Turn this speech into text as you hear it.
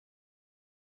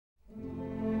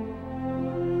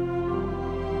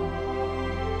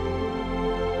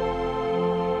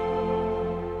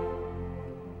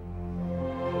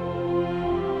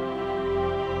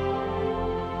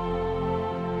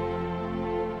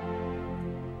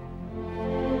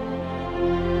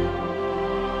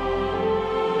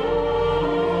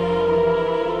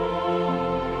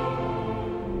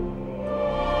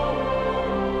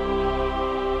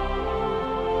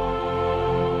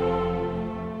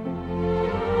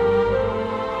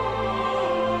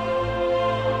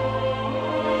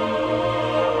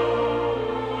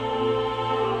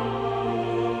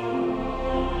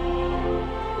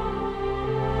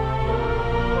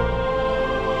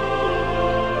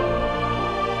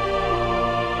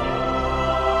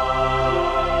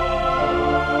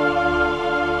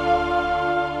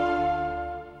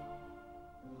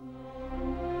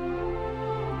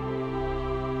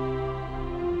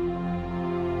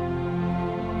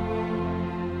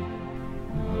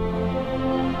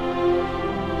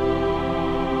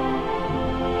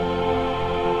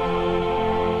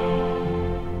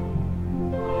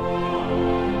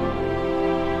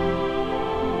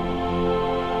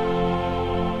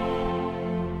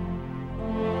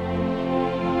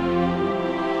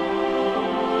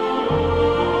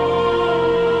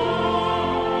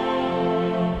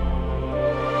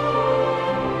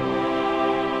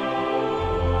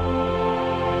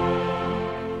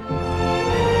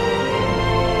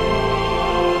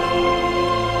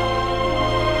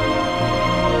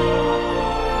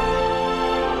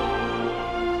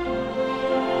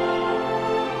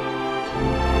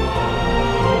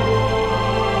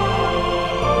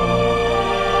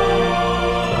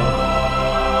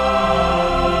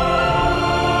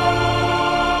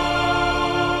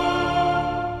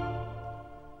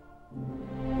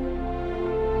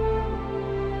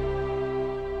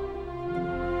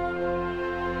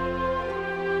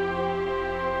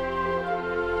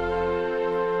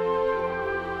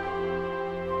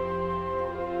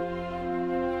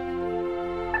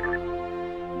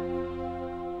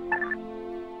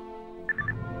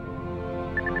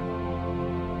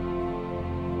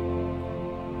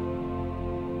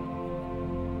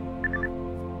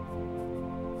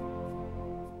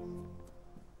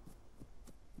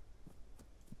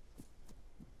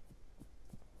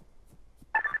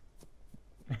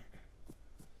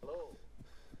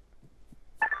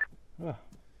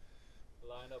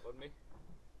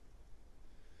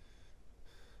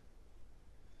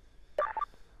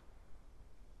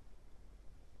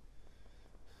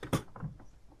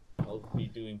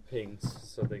doing pings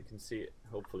so they can see it,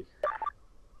 hopefully.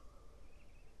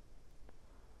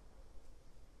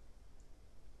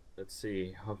 Let's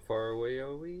see, how far away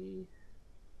are we?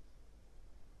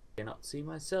 Cannot see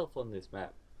myself on this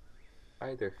map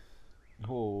either.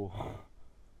 Oh.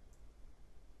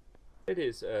 It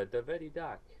is the very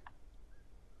dark.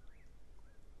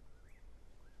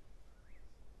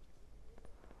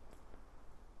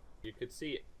 You could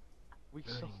see it. We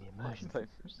saw the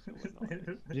Americans.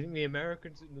 Do Do you think the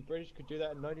Americans and the British could do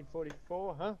that in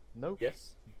 1944, huh? Nope.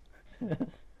 Yes.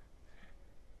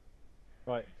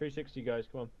 Right, 360 guys,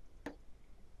 come on.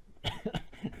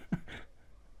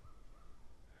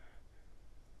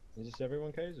 Is this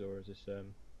everyone, Kays, or is this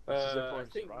I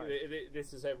think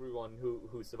this is everyone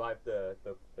who survived the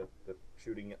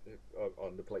shooting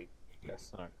on the plane.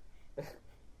 Yes. Alright.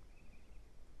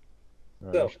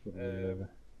 So,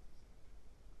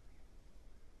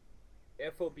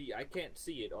 FOB, I can't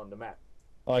see it on the map.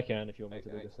 I can if you want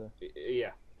me to do this, sir.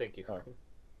 Yeah, thank you. Alright.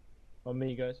 On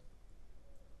me, guys.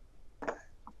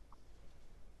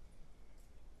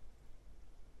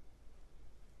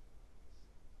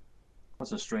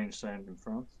 That's a strange sound in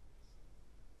France.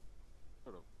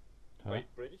 Wait,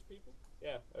 British people?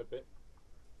 Yeah, a bit.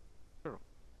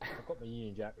 I've got my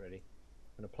Union Jack ready.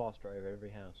 I'm gonna plaster it over every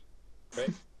house.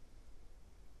 Right.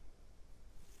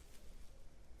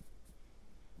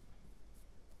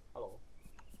 Hello.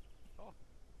 Oh.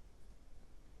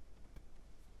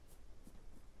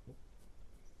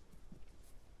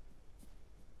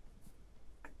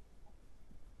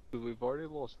 We've already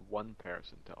lost one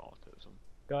person to autism.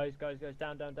 Guys,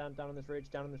 down on this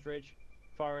ridge,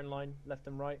 Fire in line, left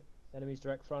and right. Enemies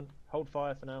direct front. Hold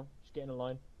fire for now. Just get in a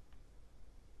line.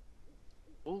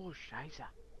 Oh, scheiße.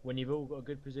 When you've all got a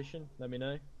good position, let me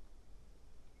know.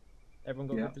 Everyone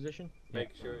got a good position?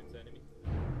 Make sure it's enemy.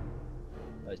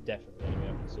 That's definitely enemy,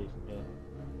 I can see from here.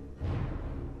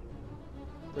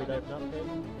 Free to open up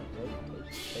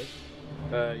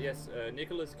here. Yes,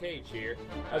 Nicolas Cage here.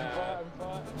 Open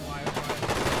fire.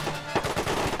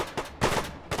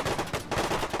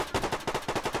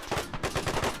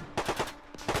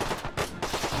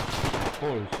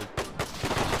 Holy shit.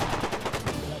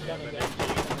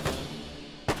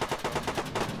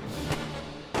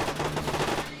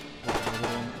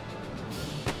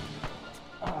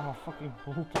 Ah, fucking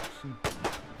bulltoxin.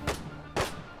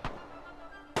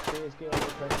 Get on the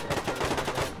trench.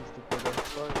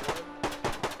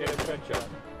 Get a trench up.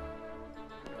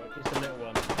 Just a little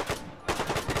one.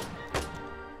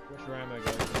 What's your ammo,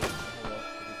 guys?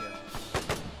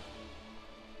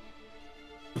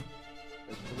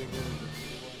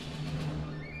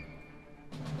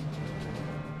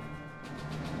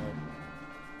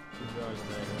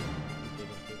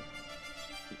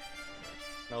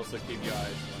 And also keep your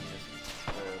eyes on your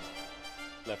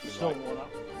left and Still right. one up.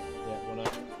 Yeah, one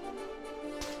up.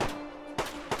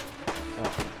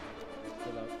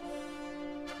 Still up.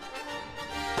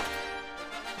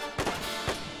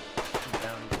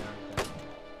 Down.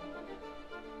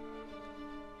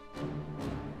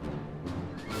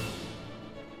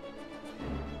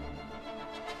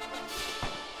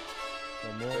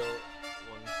 One more.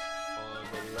 One on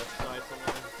the left side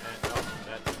somewhere, and up.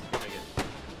 That's gonna get.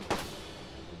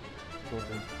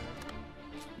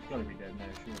 He's gotta be dead now,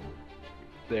 sure.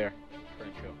 There.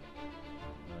 Trench up.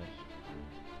 Nice.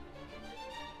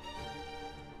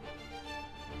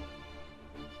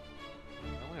 I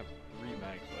only have 3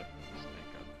 mags left in this snake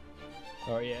gun.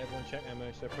 Alright, yeah, everyone check ammo.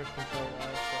 So push control I,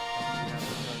 check how many ammo you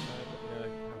have, let me know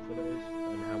how full it is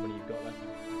and how many you've got left.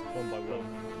 One by one.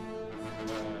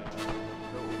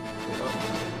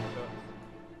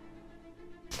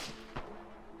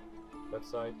 Left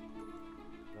side.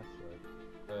 That's right.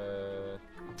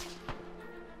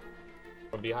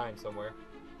 From behind somewhere.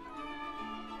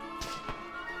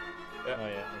 Yeah. Oh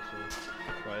yeah, I see.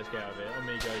 Right, let's get out of here. On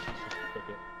me, guys, let's just cook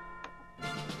it.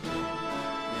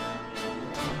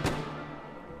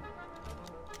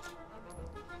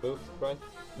 Move, right?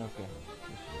 Okay.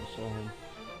 I saw him.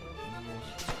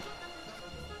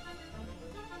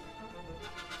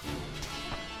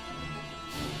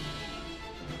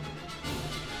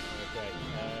 Okay,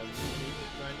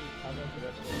 Randy, cover the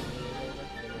rest of the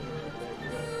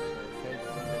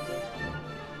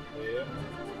Yeah.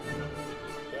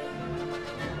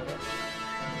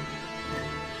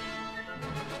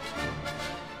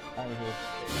 Out of here.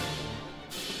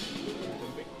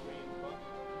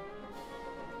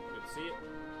 Good to see it.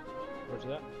 Roger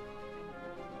that.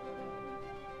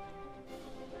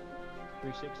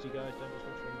 360 guys, don't just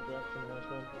watch from the direction, nice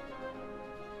one.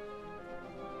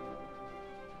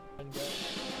 And go.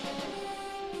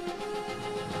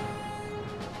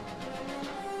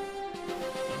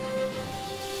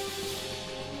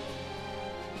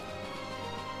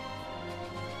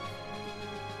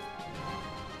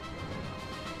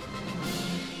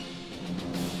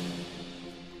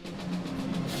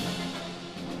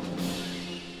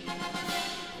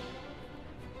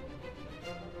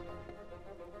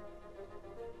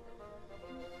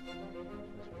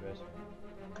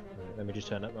 Let me just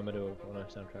turn up my middle on our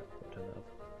soundtrack. Turn that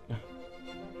up.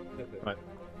 Right.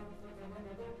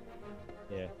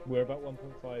 Yeah, we're about 1.5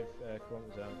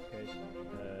 kilometers out. Okay,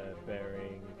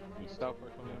 bearing east. Stout are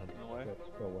coming in the way.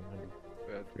 Well, 100.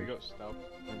 Yeah, we got Stout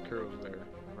and Kuro's there.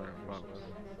 Right in front of us.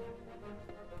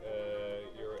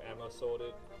 Your ammo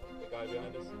sorted. The guy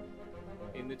behind us.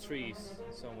 In the trees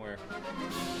somewhere.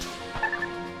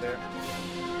 There.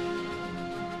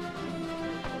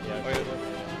 Yeah, Oh, yeah.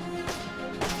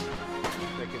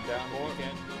 Taking down more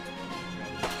again.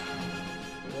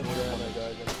 What's the ammo,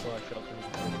 guys? Let's try shots.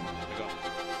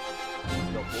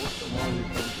 Got both.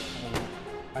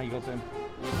 You got him.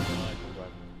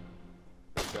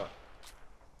 Shot.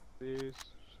 Please.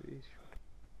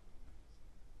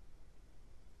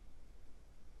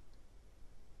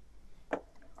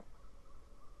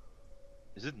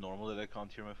 Is it normal that I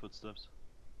can't hear my footsteps?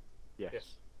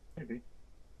 Yes. Maybe.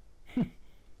 You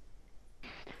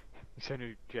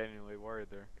sounded genuinely worried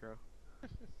there, Kuro.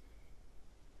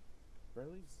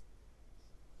 Really?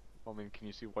 I mean, can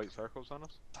you see white circles on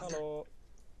us? Hello.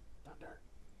 Thunder.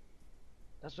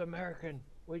 That's American.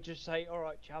 We just say,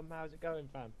 alright, chum, how's it going,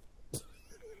 fam?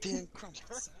 Damn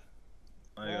crumpets.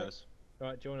 Hi guys.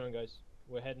 Right, join on, guys.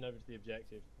 We're heading over to the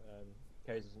objective.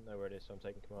 Kaze doesn't know where it is, so I'm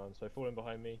taking command. So fall in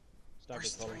behind me. Stab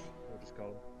Where's the column. 3? Or just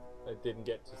column. I didn't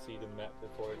get to see the map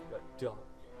before it got dark.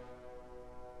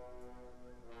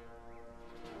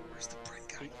 Where's the brain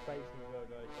guy? Keep facing as well,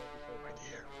 guys. Don't be so Right close.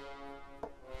 here.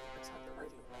 It's not the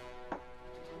radio.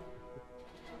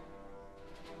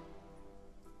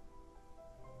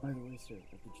 By the way, sir,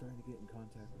 I've been trying to get in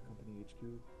contact with Company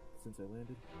HQ since I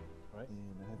landed, Right.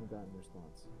 and I haven't gotten a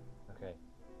response. Okay.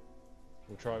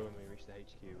 We'll try when we reach the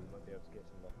HQ. We might be able to get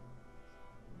some luck.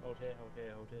 Hold here, hold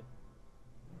here, hold here.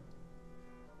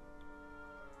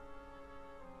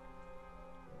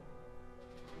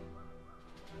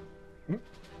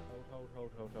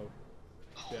 Hold.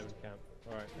 German camp.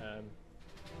 Alright,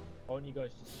 I want you guys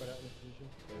to spread out in this position.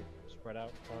 So spread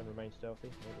out, try and remain stealthy.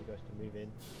 I want you guys to move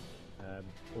in.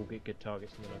 All get good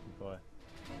targets and then open fire.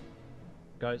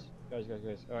 Guys.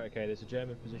 Alright, okay, there's a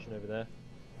German position over there.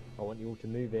 I want you all to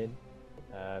move in.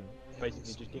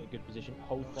 Basically just get a good position.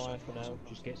 Hold fire for now,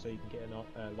 just get so you can get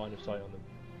a line of sight on them.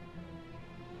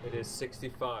 It is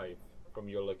 65 from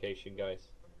your location, guys.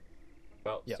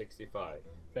 About 65.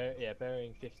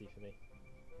 Bearing 50 for me.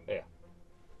 Yeah.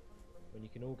 When you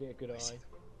can all get a good eye,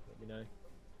 let me know.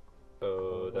 So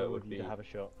Or that I would want be you to have a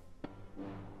shot.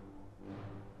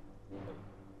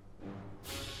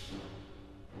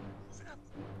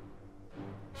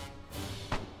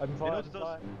 Open fire, open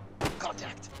fire.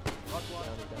 Contact! Down.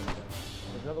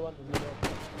 There's another one,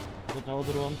 Got the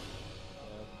other one.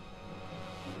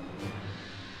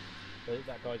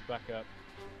 That guy's back up.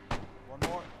 One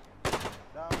more.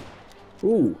 Down.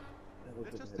 Ooh! That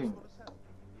looked It's like just a this headshot. one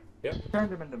is him.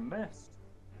 Turned him into mist.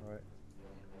 Alright.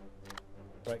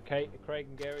 Right, Craig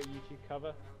and Gary, you two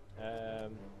cover.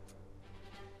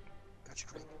 Gotcha,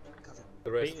 Craig. Cover.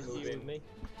 the rest Peter's move you in. with me.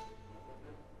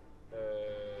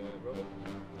 Robert?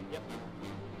 Yep.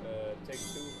 Take 2.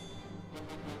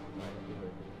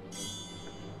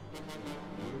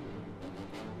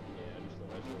 Yeah, I just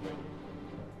thought I was ready.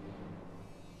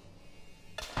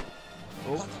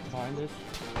 Oh, behind us.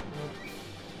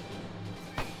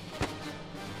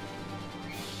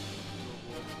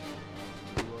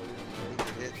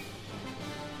 Hit.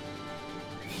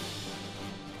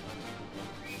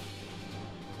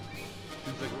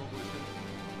 Seems like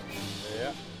we're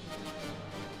Yeah.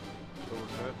 So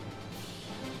we're good.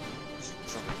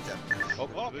 Something down. Oh,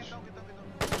 Oh, bush. get down.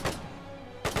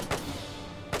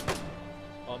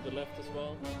 On the left as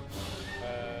well.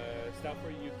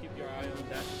 Stafford, you keep your eye on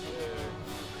that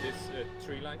this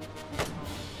tree line.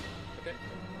 Okay.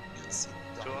 You can see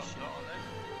So, dog not shit. on there?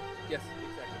 Yes,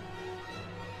 exactly.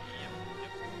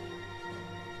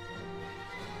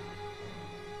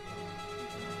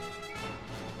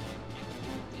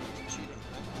 Cheating.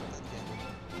 That game.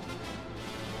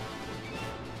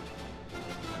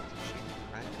 Cheating,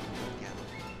 right? Yeah.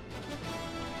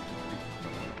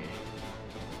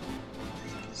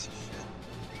 Piece of shit.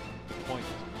 Point.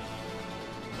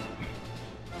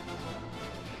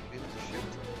 Piece of shit.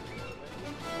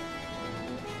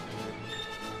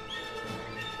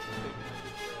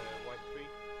 White tree.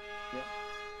 Yeah.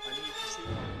 I need to see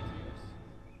volunteers.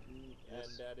 And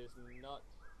that is not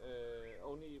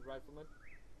only riflemen.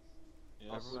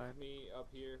 Yes. With me up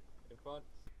here in front.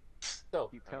 So,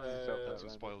 Keep telling yourself that, Some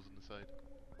man. spoils on the side.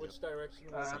 which direction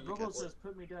will you Rubble get? says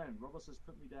put me down. Rubble says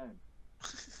put me down.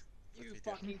 You Put me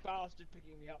down. fucking bastard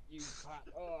picking me up, you crap.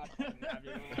 Oh, I didn't have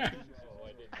you. Oh,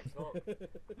 I didn't talk.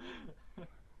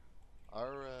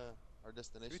 Our Our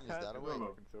destination Who is has that the away?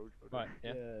 fucking soldier? Right,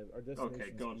 yeah. Yeah, our Okay,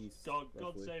 destination's God, east. God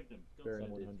roughly. saved him. God Bearing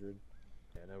saved him. 100.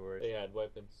 Yeah, no worries. They had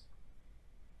weapons.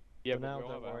 Yeah, but now we all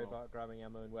don't have worry ammo. about grabbing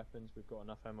ammo and weapons. We've got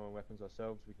enough ammo and weapons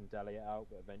ourselves. We can dally it out,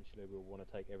 but eventually we'll want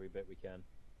to take every bit we can.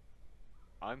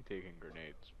 I'm taking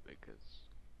grenades because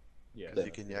Yeah, Because you that's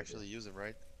a can good actually idea. use them,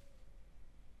 right?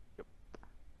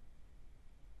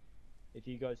 If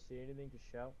you guys see anything, just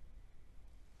shout.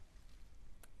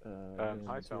 hi,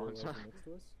 materializer Silencer. next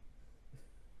to us?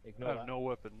 Ignore I have that. no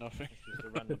weapon, nothing. It's just a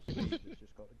random Swede that's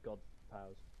just got god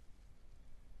powers.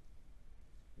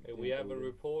 Hey, we have a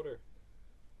reporter.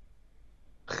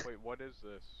 Wait, what is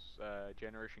this?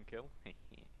 Generation Kill?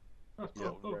 Yeah,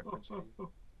 reference to you.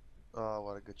 Oh,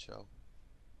 what a good show.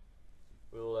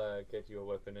 We'll get you a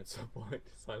weapon at some point.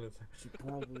 Silencer. Should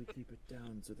probably keep it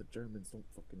down so the Germans don't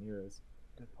fucking hear us.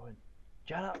 Good point.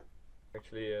 Shut up!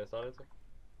 Actually, Silencer.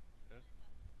 Yes?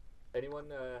 Anyone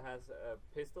has a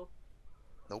pistol?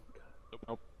 Nope.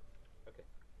 Okay.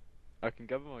 I can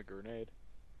give him a grenade.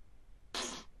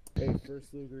 Hey,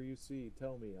 first Luger you see,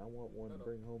 tell me. I want one No, to no,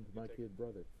 bring home to you my take kid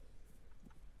brother.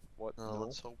 What?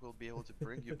 Let's hope we'll be able to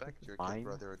bring you back to your Fine. kid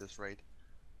brother at this rate.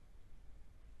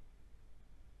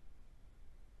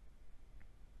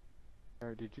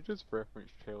 Did you just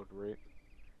reference child rape?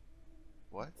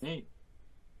 What? Hey,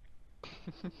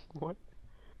 What?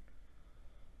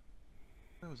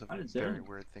 That was a I didn't say very anything.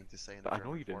 weird thing to say in the I know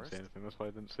German you didn't forest. say anything, that's why I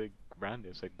didn't say Randy,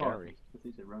 I said oh, Gary. I think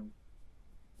he said run.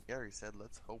 Gary said,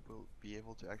 let's hope we'll be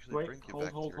able to actually Wait, bring you hold,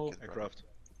 back hold, to your hold. kid brother. Aircraft.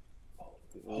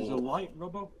 There's a light,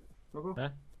 Robbo? Huh?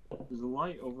 There's a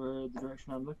light over the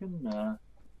direction I'm looking. About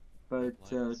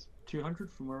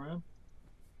 200 from where I am.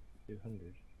 200.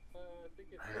 I think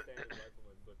it's a standard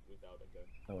rifleman, but without a gun.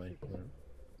 Oh wait.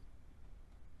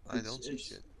 I don't see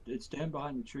shit. It's down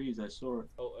behind the trees. I saw it.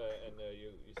 Oh, and you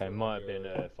Okay, still might have have been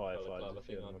your fireflies balaclava if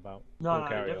you thing know on. them about. No, We'll no, it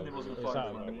carry definitely on. wasn't a It's out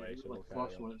of firefly. my way, so Like we'll a carry on.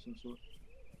 flashlight of some sort.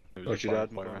 It was What's a your dad,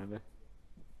 firefly, Mom? Randy.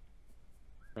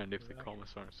 And if the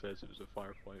commissar says it was a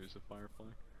firefly, it was a firefly.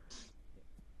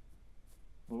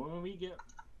 Well, when we get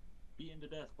beaten to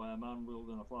death by a man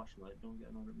wielding a flashlight, don't get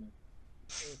another me.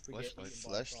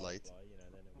 Flashlight. You know,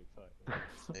 then it'll be fine.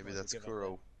 Maybe that's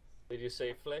Kuro. Did you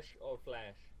say flesh or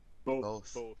flash?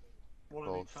 Both. One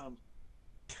of each hand.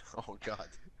 Oh god.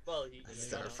 Well, he That's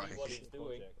gotta see terrifying. what he's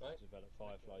doing, right? Develop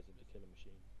fireflies into killer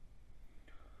machine.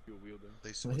 You'll wield them. They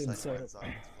didn't suicide say rounds out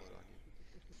and explode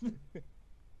on you.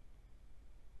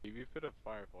 If you put a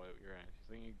firefly out your ass,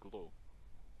 you think you glow?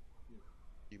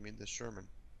 You mean the Sherman?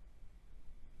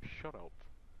 Shut up.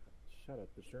 Shut up,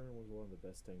 the Sherman was one of the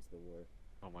best tanks of the war.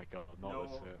 Oh my god, not No,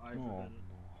 this I No. forbid it.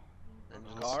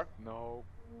 Engines? Car? No.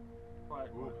 Right,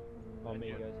 On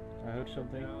me, guys. I heard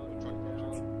something.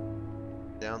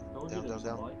 Down, told you down, there was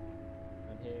down, a down. light.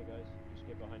 And here, guys. Just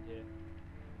get behind here.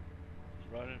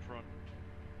 Right in front.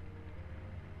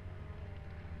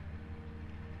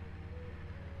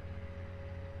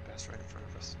 Pass right in front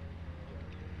of us.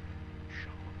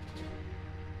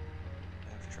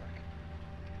 Half track.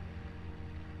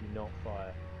 Do not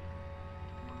fire.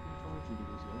 I told you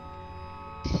there was a light.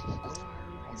 Hold fire,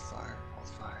 hold fire, hold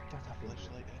fire. Shut up,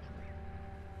 Flashlight incoming.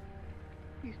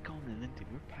 He's going into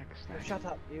we're Pakistan. Shut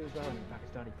up, you as well, you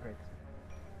Pakistani pricks.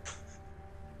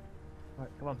 Right,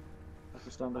 come on.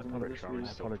 Pakistan doesn't I'm have pretty this sure reason.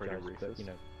 I'm still pretty Apologise, but racist. you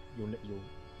know,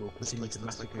 you'll This continue place to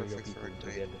looks like massacre your perfect for people a until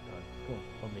the grenade. end of time.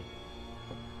 Come on me.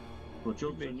 Well,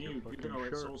 jokes make on your you. You're fucking gonna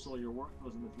shirts. outsource all your work to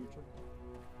us in the future.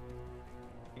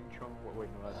 King Chong, wait,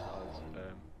 no, that's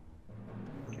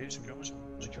Engage skirmish.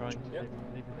 We're trying to Yep.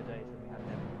 live in the days when we had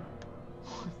them.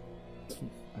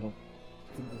 I don't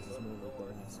think this is more like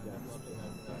our scabs.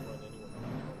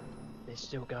 There's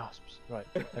still gasps. Right,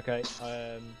 okay,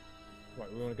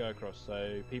 right, we want to go across,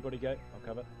 so Peabody go, I'll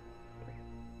cover.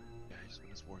 Yeah, he's in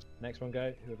his wars. Next one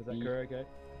go, whoever's that, Kuro go.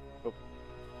 Oh.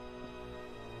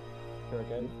 Kuro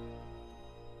go.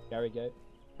 Gary go.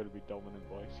 Better be dominant,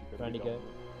 boys. You better Randy be go.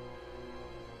 dominant.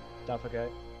 Duffer go.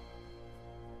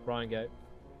 Brian go.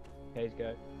 Hayes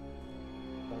go.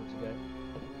 Lawrence go.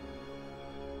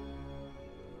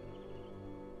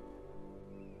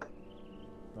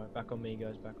 Right, back on me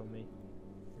guys, back on me.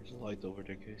 There's a light over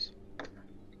there, case.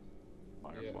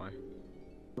 Firefly.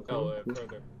 No,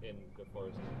 further in the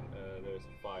forest, there's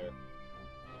a fire.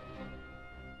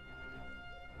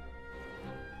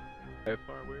 How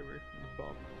far away are we from the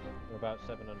bomb? We're about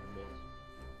 700 meters.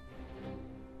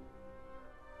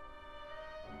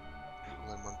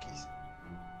 Howling monkeys.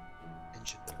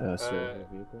 Engine. So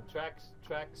vehicle. Tracks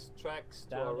to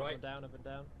Down, our up right. and down, up and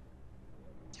down.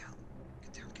 Down.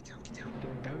 Get down, get down, get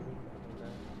down.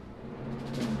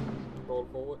 Roll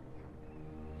forward.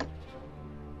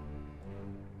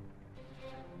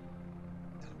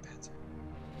 Down, Panzer.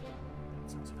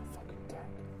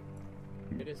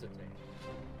 is a tank.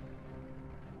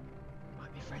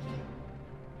 Might be friendly.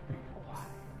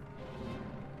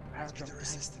 After the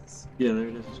resistance. Yeah, there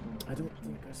it is. I don't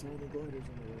think I saw the gliders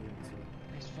on the way in, so...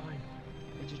 It's fine.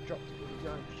 They just dropped it with a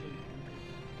giant chute.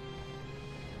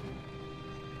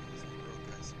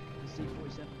 The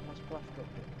C-47 plus dropped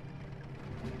it.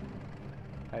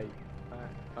 Hey,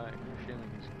 back,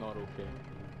 shilling is not okay.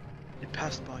 It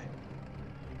passed by.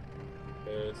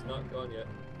 It's not gone yet.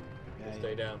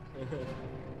 Stay down.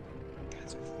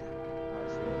 That's before.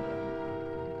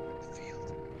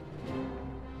 Field.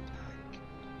 Tank.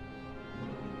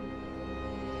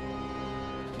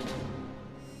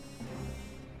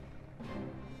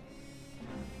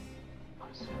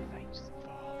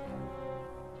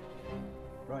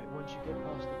 Right, once you get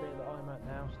past the bit that I'm at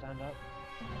now, stand up.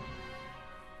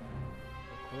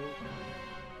 Cool.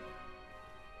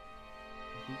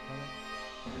 Keep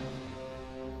coming.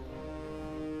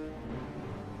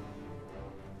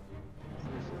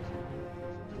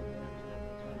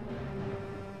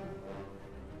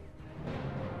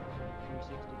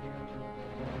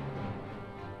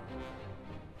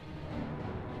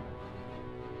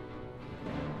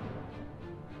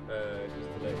 Just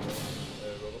to let you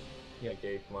know, Robert, I Yep.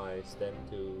 gave my stem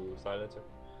to silencer.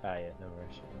 Ah, yeah, no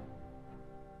worries.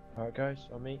 Alright, guys,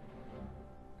 on me.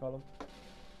 Column.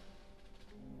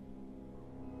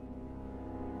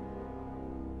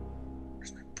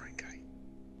 Where's my brain guy?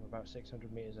 We're about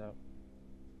 600 meters out.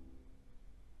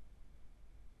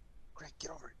 Greg,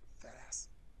 get over it, fat ass.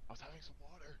 I was having some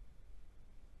water.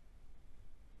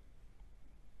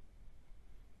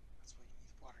 That's why you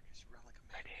need water, because you run like a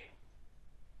man.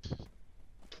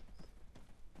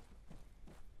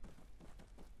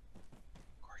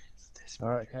 Guardians, this.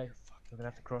 Alright, okay. We're gonna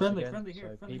have to cross Friendly, again. friendly here,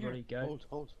 So friendly Peabody, here. go.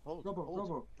 Hold. Robo.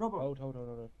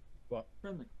 Hold. What?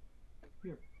 Friendly.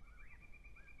 Move.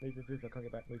 I can't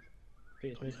get back. Move.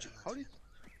 Peter's move. How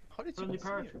did you Friendly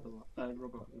not see it? paratrooper.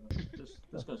 Robo. This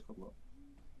guy's couple up.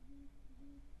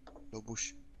 No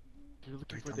bush. You're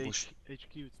looking Right for on the bush.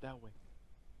 HQ, it's that way.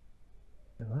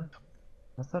 What?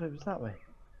 I thought it was that way.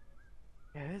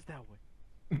 Yeah, it is that way.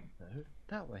 No,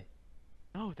 that way.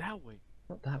 No, that way.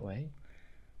 Not that way.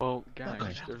 Well,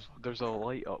 guys, there's a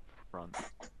light up front.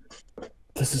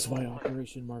 This is why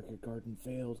Operation Market Garden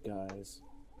failed, guys.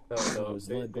 It No, was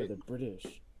led by the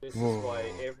British. This is why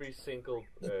every single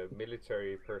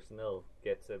military personnel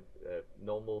gets a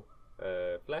normal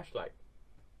flashlight.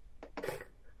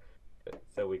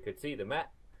 So we could see the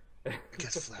map.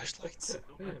 Get flashlights.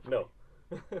 No.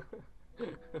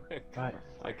 Right.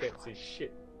 I can't see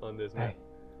shit on this map. Hey,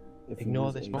 If you ignore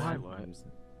use this Ace, one. you can What? use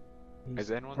them. he's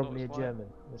Has anyone probably a noticed why? German.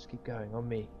 Let's keep going. On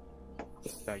me.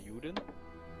 That Juden?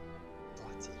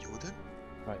 What? Yoden?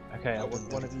 Right, okay, I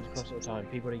want one of you to cross at a time.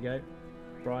 Peabody, go.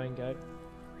 Brian, go.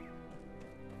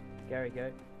 Gary,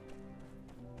 go.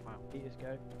 Wow. Peters,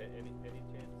 go. Any chance we've got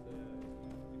an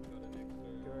extra?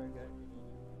 Guru, go.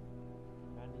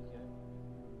 Andy, go.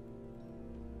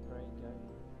 Craig, go.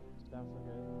 Stauffer,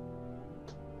 go.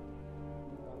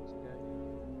 Alex, go.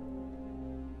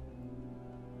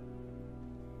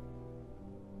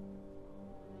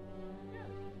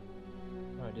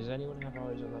 Right, does anyone have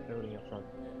eyes on that building up front?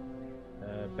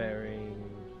 Bearing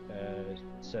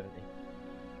 70.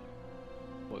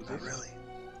 What is Not this? really.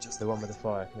 Just The one with the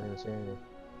fire, can anyone see anything?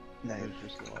 No.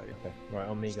 It's just a light. Okay, right,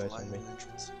 on me Just guys, the on me. light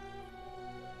entrance.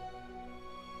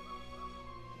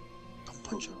 Don't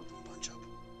punch up. Don't punch up.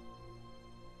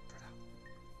 Spread out.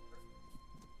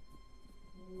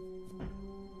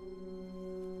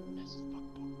 Yes, fuck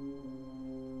boy.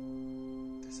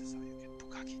 This is how you get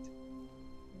Bukakit.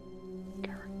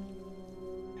 Gary.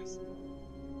 Yes.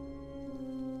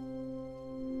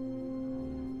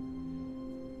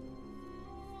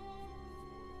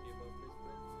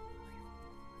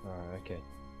 Alright, okay.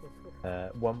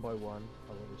 One by one,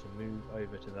 I want you to move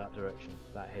over to that direction,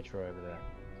 that hedgerow over there.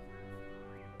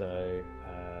 So,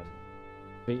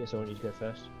 Vetus, I want you to go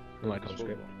first. Am I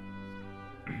Conscript.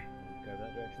 Go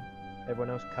that direction. Everyone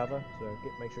else cover, so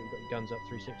make sure you've got your guns up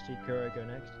 360. Kuro, go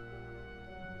next.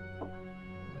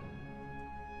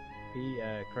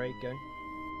 Craig, go.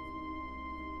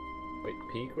 Wait,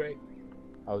 P Greg?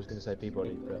 I was going to say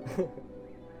Peabody, but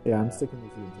Yeah, I'm sticking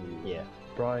with you until you. yeah.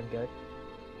 Brian, go.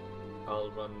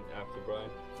 I'll run after Brian.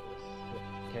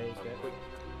 Kay, I'm go. quick.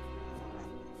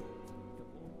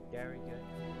 Gary, go.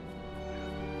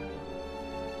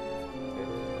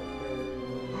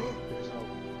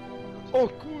 Oh,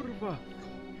 kurwa!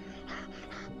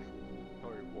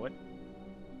 Sorry, what?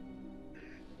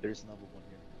 There's another one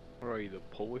here. Where are you, the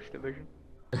Polish division?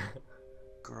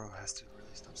 Guru has to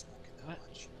really stop smoking that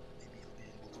much. Maybe he'll be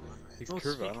able to run right. He's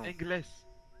kurwa, I don't... English.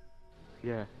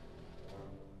 Yeah.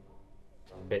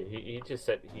 Okay, he just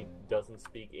said he doesn't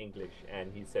speak English,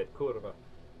 and he said kurwa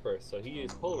first, so he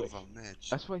is Polish. Kurwa mecz.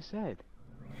 That's what I said.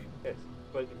 Yes,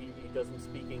 but he doesn't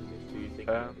speak English. Do you think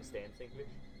he understands English?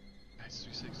 Nice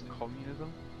 360.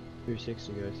 Communism?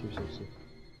 360 guys, 360.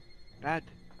 Dad.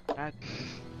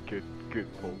 Good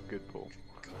pull, good pull.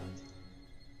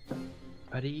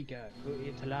 Ariga,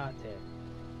 كوئي ثلاثة.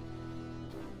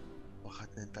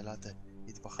 واخدنا ثلاثة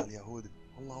يذبح اليهود.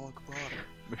 الله أكبر.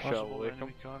 Possible alaikum.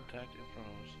 enemy contact in front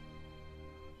of us.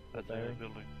 At the Okay.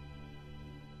 building.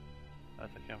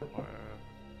 At the campfire,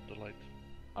 the light.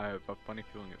 I have a funny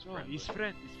feeling it's Oh, friendly. he's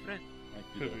friend.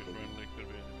 Could be friendly, could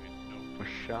be enemy. No.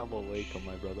 Mashallah alaikum,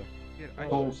 my brother.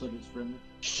 Paul said it's friendly.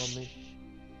 On me.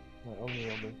 No, on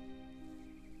me.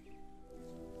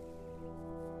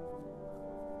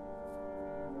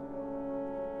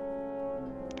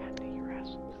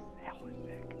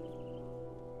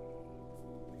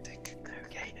 Think no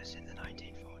gayness in the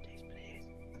 1940s, please.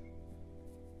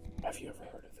 Have you ever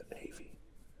heard of the Navy?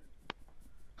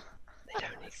 They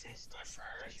don't exist. I've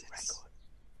heard it's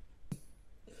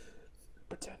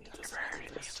Pretend it doesn't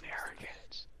exist.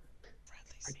 Americans.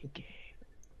 Friendly sinking.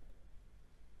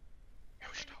 Yo,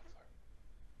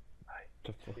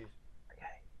 Please.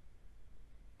 Okay.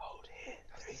 Hold here.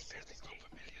 360.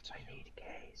 I need a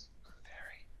gaze.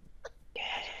 Very.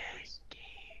 Gaze.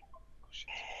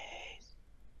 Gaze.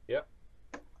 Yep.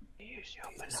 Use your Yes, you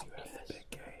have binoculars the big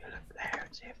to game. look there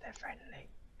and see if they're friendly.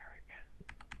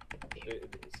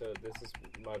 So this is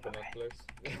my binoculars.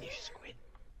 Can you squint?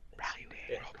 Really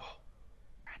weird. Yeah.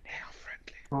 They are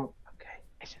friendly. Oh. Okay.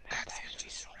 Isn't that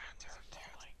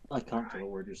I can't tell a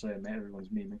word you're saying, mate.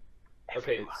 Everyone's miming.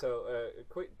 Okay, so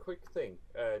quick thing,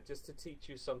 just to teach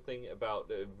you something about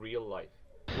real life.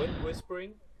 When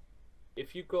whispering,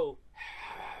 if you go,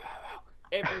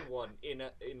 everyone in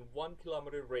 1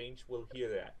 kilometer range will hear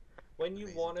that. When you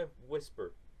want to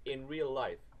whisper in real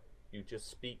life, you just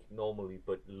speak normally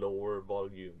but lower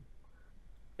volume.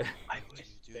 I was,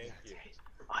 Thank you.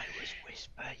 I was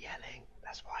whisper yelling.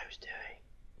 That's what I was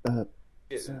doing.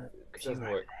 It Sir, doesn't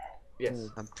work. Yes.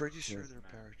 I'm pretty sure they're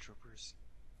paratroopers.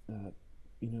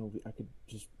 you know, I could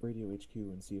just radio HQ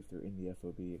and see if they're in the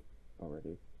FOB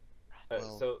already.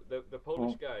 So the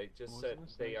Polish guy just said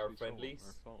they are friendlies.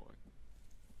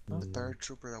 The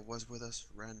paratrooper that was with us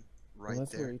ran right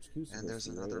that's where there, HQ's and there's supposed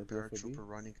to be, another right, at the FOB? paratrooper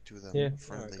running to them. Yeah,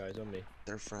 friendly. alright guys, on me.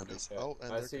 They're friendlies. Yeah. Oh,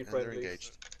 and I they're, see and they're friendlies.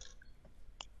 engaged.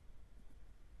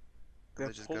 They're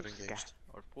They just got Polska, engaged.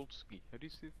 or Polski. How do you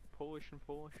say Polish and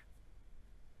Polish?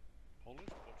 Polish?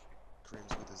 Creams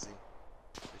with a Z.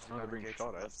 They just Oh, they're got being engaged shot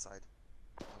from at. left side.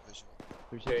 No visual.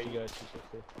 360 guys,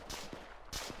 360.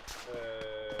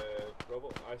 Robo,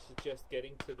 I suggest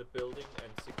getting to the building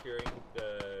and securing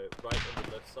the right and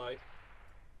the left side,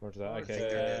 Roger that, Okay.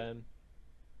 okay.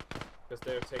 because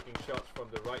they're taking shots from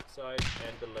the right side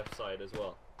and the left side as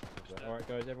well. Alright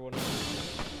guys, everyone.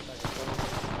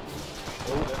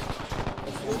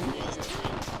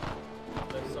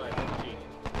 Left side, MG.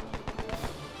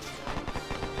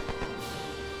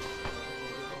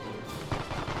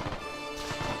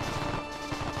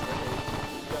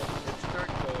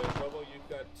 Robo, you've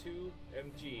got two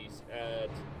MGs at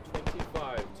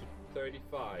 25 to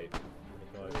 35.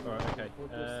 Alright, okay.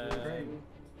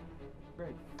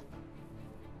 Great.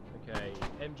 Okay,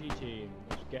 MG team,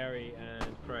 it's Gary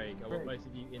and Craig. I want Craig. both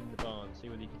of you in the barn, see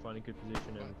whether you can find a good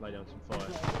position and lay down some fire.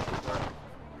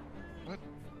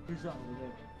 Who's that over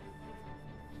there?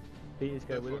 Peters,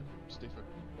 go with him. Stiffer.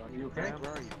 Are you okay?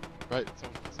 Where are you? Right, so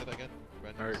say that again.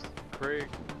 Alright, Craig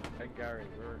and Gary,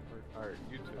 we're alright,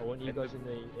 you two. I want you guys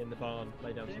in the barn,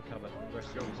 lay down some cover. The rest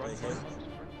of you stay here.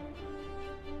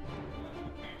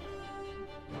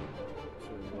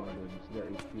 So, you got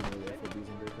HQ and the FOBs in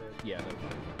great bed? Yeah, no.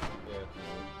 Yeah.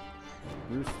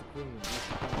 Bruce the Queen,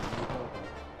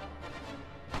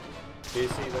 Do you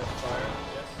see that fire?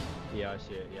 Yes? Yeah, I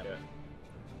see it, yeah.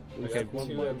 We Okay, got one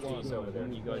two by MGs one, I over there.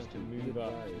 want you guys to move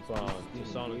up the barn.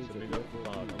 So Silence to move up the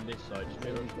barn on this side, just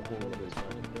move up the wall on this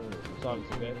side. Silence,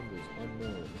 okay?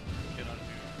 unknown. Cannot do.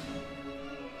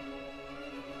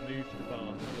 Move to the barn,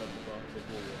 move up the barn, the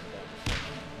wall on that.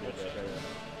 Yeah, there.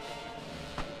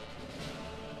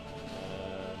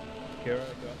 Kira,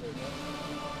 go up there as well.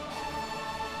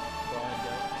 Brian,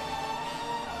 go.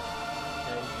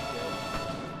 Kay, go.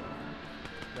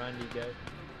 Randy, go.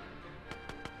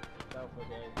 Alpha,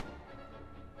 go.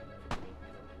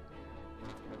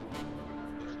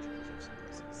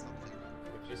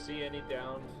 If you see any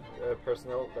downed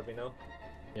personnel, let me know.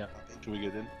 Can we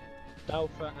get in?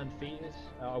 Alpha and Fetus,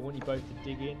 I want you both to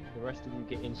dig in. The rest of you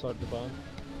get inside the barn.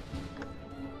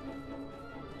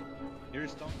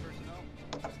 Here's stone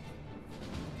personnel.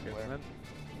 Where?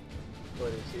 Where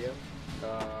do you see him?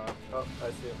 Oh, I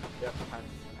see him. Yep.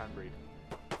 Hand breed.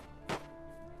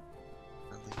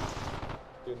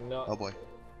 Do not. Oh boy.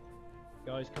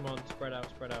 Guys, come on, spread out,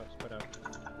 spread out, spread out.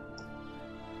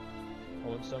 I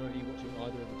want some of you watching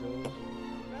either of the doors.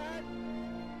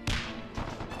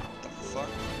 The fuck?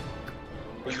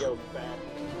 Yo, bad.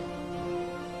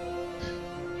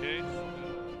 Okay.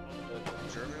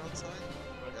 German outside?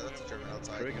 Yeah, that's a German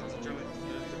outside. Bring That's a it. German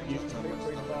You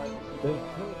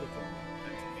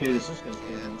Hey, this is gonna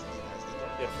kill And me.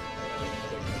 Yes.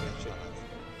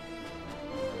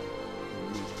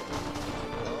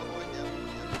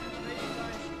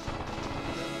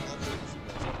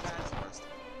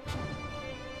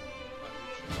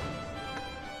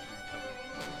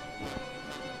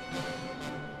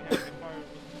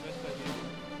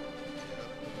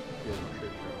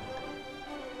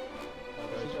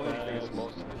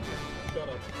 Shut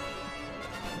up.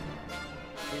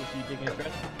 you digging a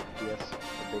trench? Yes, the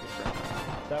biggest round.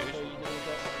 That way you digging a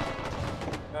trench?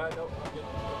 No, I'm good.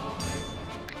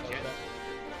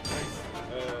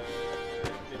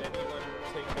 Did anyone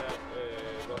take that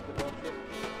rocket launcher?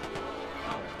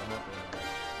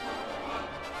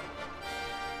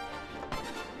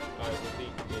 I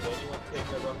repeat, did anyone take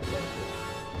that rocket launcher?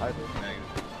 I did.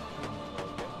 Negative.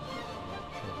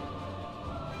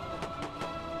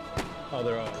 Oh,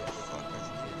 there are. There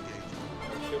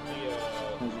should be a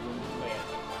plan.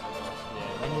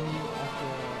 And then you after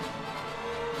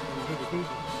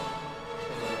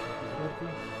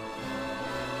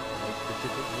A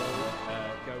specific role,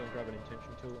 go and grab an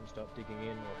intention tool and start digging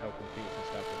in, or helping Felix and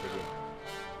staff to dig in.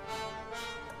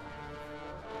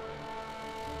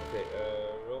 Okay,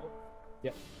 roll.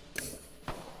 Yep.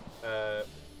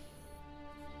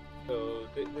 So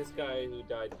this guy who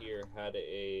died here had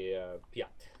a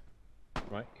Piat.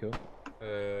 Right, cool.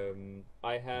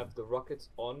 I have the rockets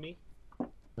on me.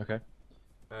 Okay.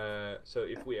 So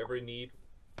if we ever need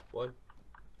one,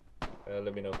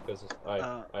 let me know because I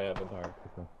have them. Alright,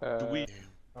 cool.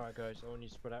 Alright guys, I want you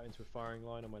to spread out into a firing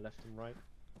line on my left and right.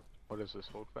 What is this,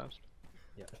 hold fast?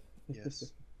 Yeah.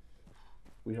 Yes.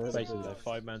 We heard Basically, that.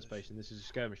 5-man space, and this is a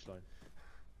skirmish line.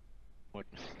 What?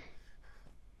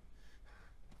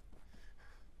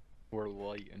 We're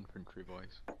light infantry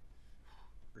boys.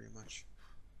 Pretty much.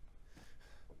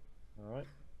 Alright.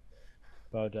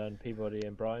 Well done, Peabody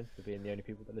and Brian, for being the only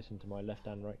people that listen to my left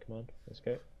and right command. Let's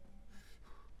go.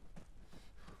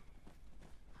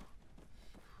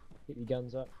 Keep your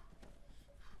guns up.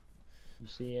 You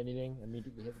see anything,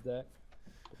 immediately hit the deck.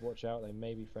 But watch out, they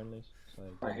may be friendlies. So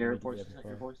I hear voices, I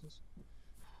hear voices.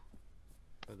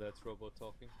 That's Robo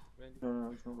talking, Randy.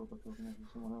 No, it's not Robot talking,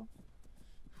 it's someone else.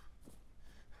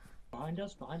 Behind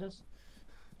us, behind us.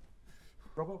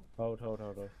 Robo, Hold.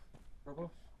 Robo.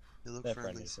 They look They're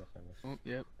friendly. friendlies, they're friendlies. Oh,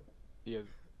 yep. Yeah.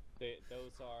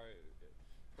 Those are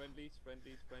friendlies.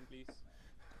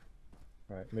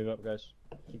 Right, move up guys.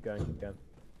 Keep going.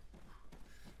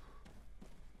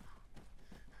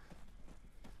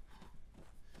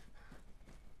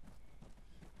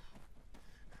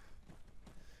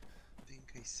 I think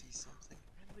I see something.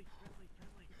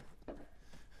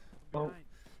 Friendly. Oh.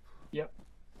 Yep.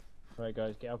 Alright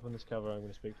guys, get up on this cover, I'm going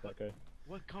to speak to that guy.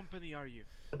 What company are you?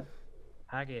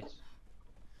 Haggis.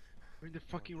 We're in the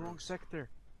fucking wrong sector.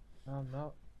 No, I'm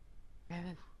not.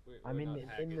 I'm in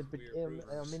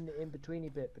the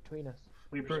in-betweeny bit between us.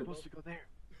 We We're broke. supposed to go there.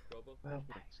 Robo. Well,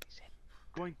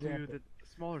 Going Yeah, to but- the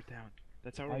smaller town.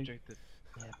 That's our I- objective.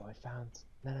 yeah, but I found...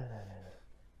 No.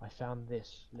 I found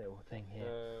this little thing here.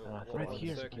 And I thought Right it was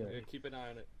here. secure. Keep an eye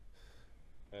on it.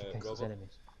 In case there's Robo.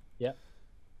 enemies.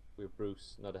 We're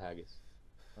Bruce, not a haggis.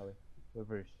 We're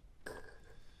Bruce.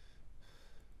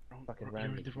 Fucking We're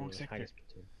Randy. in the wrong from sector. Haggis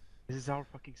platoon. This is our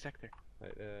fucking sector.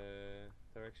 Right,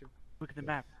 direction. Look at the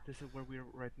map. This is where we are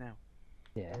right now.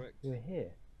 Yeah, Correct. we're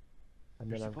here. And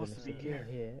You're then I'm going supposed to to be secure here.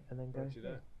 here and then go Roger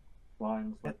here. that.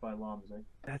 Lines led by llamas, eh?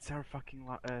 That's our fucking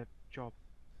job.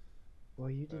 Well,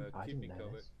 you didn't. I keep me didn't know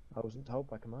covered. this. I wasn't told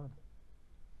by command.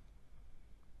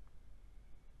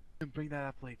 You can bring that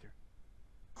up later.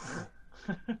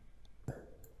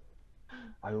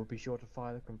 I will be sure to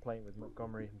file a complaint with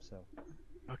Montgomery himself.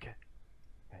 Okay.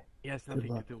 Okay. He has nothing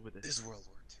to luck. do with it. This is World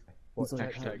War II. What, He's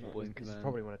like, Churchill- Hashtag blink this is man.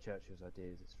 probably one of Churchill's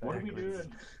ideas. It's What are very we good.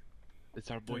 doing?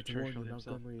 It's our boy Just to warn Churchill you,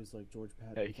 himself. Montgomery is like George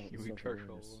Patton Hey, without the we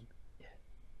Churchill. self-awareness.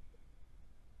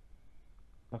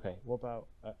 Okay, what about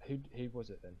who was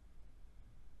it then?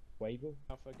 Wavell?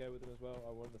 Alpha, go with them as well.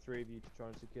 I want the three of you to try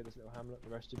and secure this little hamlet. The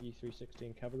rest of you 360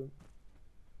 and cover them.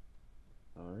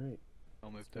 Alright.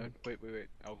 I'll move down. Wait.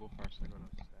 I'll go first. I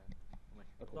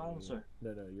got to Silencer. No,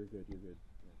 you're good. Yeah, go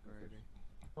first.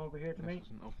 Over here to me. This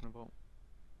is an open vault.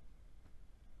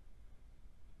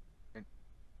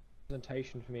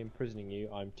 Presentation for me imprisoning you,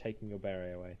 I'm taking your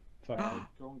beret away. Fuck you.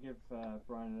 Go and give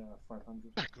Brian a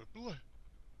 500. Good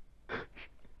boy.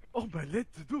 Omelette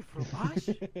de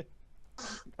fromage?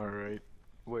 Alright.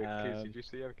 Wait, Case, did Um, you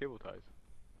say you have cable ties?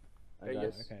 I got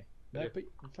yes. Okay. No, Yeah. but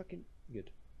fucking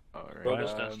good. Alright. Brother,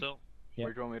 Stand still. Yeah.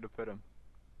 Where do you want me to put him?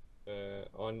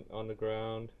 On the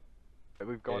ground.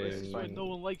 We've got it. This It's is Why fine. no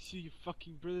one likes you, you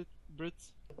fucking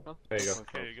Brits. There you go.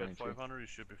 Okay, you got Thank 500, you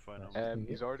should be fine.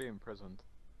 He's already imprisoned.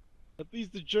 At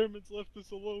least the Germans left us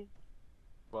alone.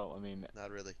 Well, I mean, Not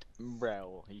really.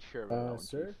 well, he sure will.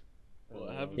 sir? Well,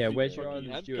 I haven't Yeah, been where's your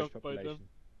fucking Irish Jewish handcuffed by them. population?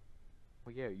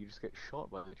 Well, yeah, you just get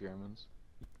shot by the Germans.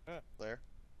 Blair,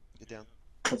 get down.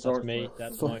 That's That's our me, flare.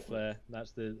 that's my flare,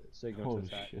 that's the signal Holy to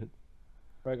attack. shit.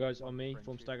 Right guys, on me, French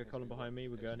form stagger troops column will behind me,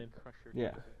 we're going in. crush your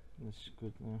Yeah, head. that's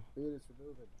good now.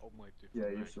 Oh my dude. Yeah,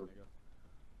 you're Right, so- there you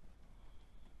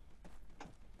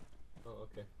Oh,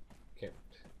 okay. Can't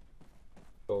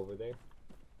go over there.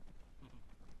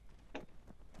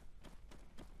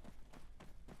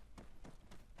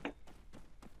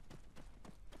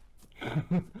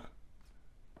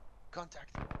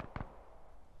 Contact.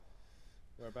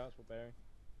 Whereabouts, what bearing?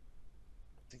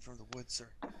 I think from the woods, sir.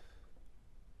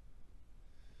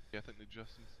 Yeah, I think they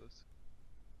just insist.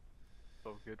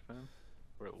 go. So good, fam.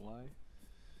 Where it lie.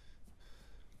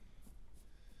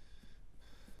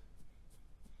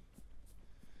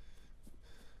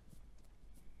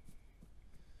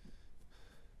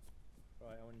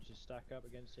 Right, I want you to stack up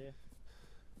against here.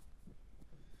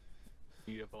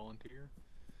 Need a volunteer?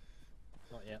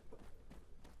 Not yet.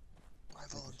 I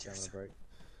Just volunteer, having a sir. break.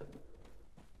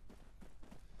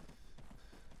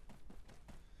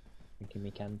 Drinking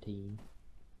me canteen.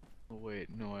 Oh wait,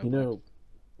 no, I You know,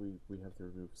 we have to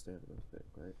remove stamina thing,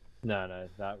 right? No,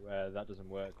 that doesn't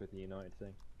work with the United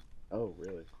thing. Oh,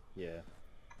 really? Yeah.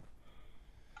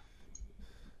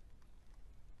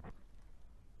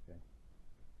 Okay.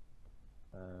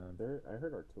 There, I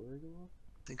heard artillery go off.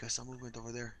 I think I saw movement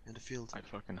over there in the field. I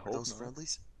fucking Are hope those not.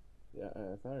 friendlies? Yeah,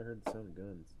 I thought I heard the sound of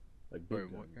guns, like big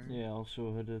Wait, guns. what? Yeah, I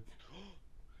also heard it.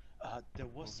 There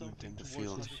was Movement something in the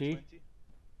towards field. 120.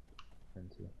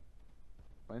 Plenty.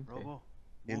 Plenty. Robo.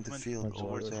 In the Movement field over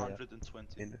towards there.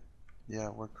 120. In, yeah,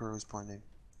 where crew is pointing.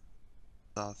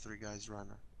 Saw 3 guys run.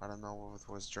 I don't know if it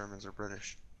was Germans or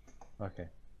British. Okay.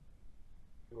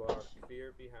 You are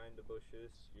clear behind the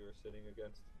bushes. You're sitting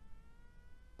against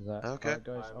Is that Okay. right,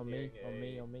 guys? I'm On me, hearing on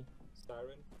me, a- on me.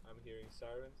 siren. I'm hearing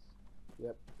sirens.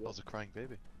 Yep. That was a crying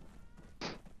baby.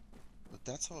 But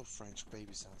that's how a French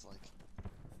baby sounds like.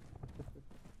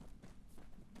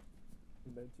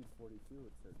 In 1942,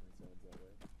 it certainly sounds that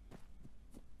way.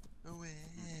 Oh,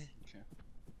 Okay.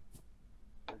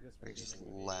 I guess I we're just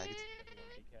gonna- lagged. Everyone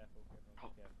be careful, everyone be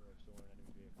careful of someone in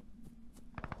enemy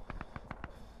vehicle.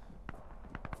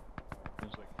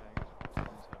 Seems like Haggis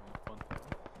having fun.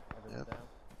 Everyone Yep. down.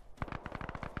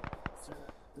 Sir,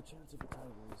 the chance of a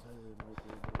tiger is highly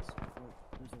unlikely in this.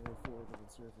 There's only 4 of them on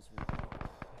surface right now.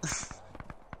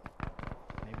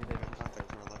 Maybe they just Contact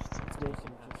to our left. It's taken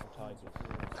making out the tigers, so Oh,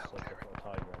 they've got a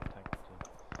tiger and a tank team.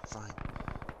 Fine.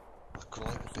 Look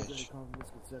like a There's a bitch. common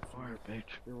misconception Fire, that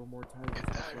bitch. there were more tigers Get in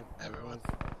the tired, front than there everyone. was.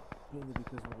 Mainly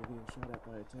because when you're being shot at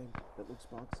by a tank that looks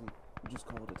boxy, you just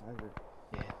call it a tiger.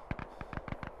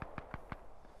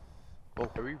 Oh,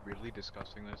 are we really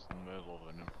discussing this in the middle of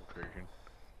an infiltration?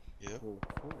 Yep. Well,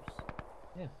 of course.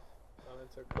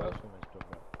 Comments are What else close. am I supposed to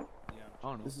talk about? Yeah. I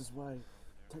don't know. This is why,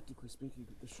 technically speaking,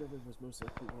 the Sherman was most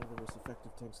likely one of the most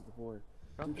effective tanks of the war.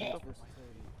 Come Due to its stop.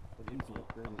 versatility and easy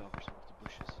upgrading. Over some of the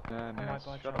bushes. Nah, Am I nah, by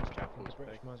shut chance up, talking Jackals, to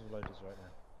British pig. muzzle loaders right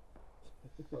now?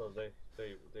 Oh, they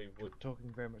We're would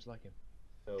talking very much like him.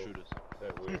 know Shooters.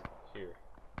 that we're here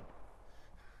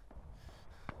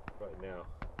right now.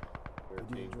 We're I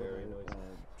do being enjoy very my noisy.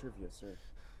 trivia, sir.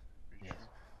 Yes.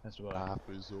 That's what Life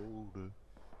is older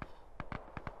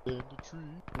than the tree.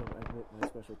 No, I admit my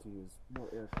specialty is more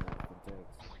aircraft than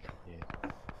tanks.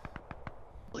 Yeah.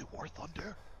 Play War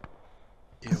Thunder.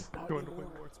 Ew. Not Going to anymore,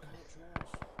 play it's called trash.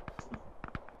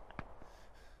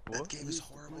 That game I is used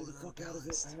to horrible play the and fuck out of it.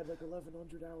 unbalanced. I had like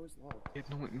 1100 hours long. Yeah,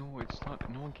 no, it's not.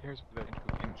 No one cares about that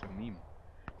intro game. It's a meme.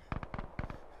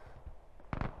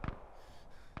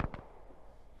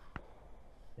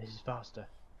 This is faster.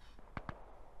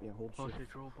 Yeah, hold shit.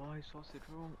 Sausage roll, boy. Sausage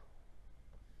roll.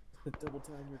 Double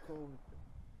time your cone.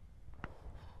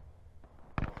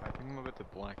 I think I'm about to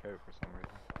black out for some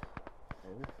reason.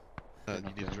 Oh?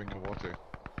 You need a drink of water.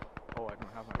 Oh, I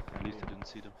don't have my. At least I didn't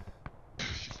see them. You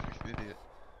fucking idiot.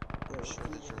 I'm sure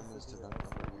the Germans did not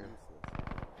come over here.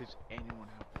 Does anyone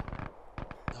have water?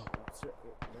 No. Sir,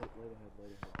 light ahead,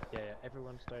 light ahead. Yeah,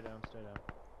 everyone stay down, stay down.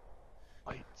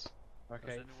 Lights.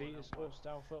 Okay, Fetus or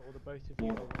Stalfer, or the both of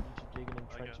you, I want you to dig an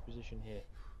entrenched position here,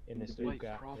 in this little Wait,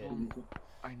 gap problem.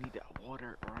 I need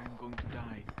water or I'm going to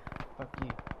die. Fuck you.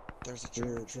 There's a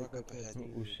German truck up ahead.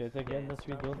 Oh shit again that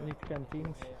we don't need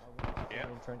canteens. Here, I want you to find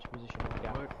an entrenched position in the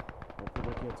gap. What? I'll put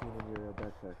my canteen in your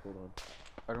backpack. Hold on.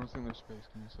 I don't think there's space,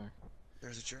 give me a sec.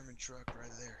 There's a German truck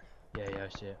right there. Yeah, I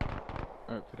see it.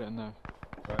 Alright, put it in there.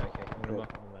 Right, okay, I'm gonna mark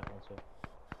it on that one, so.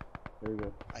 There you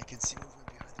go. I can see movement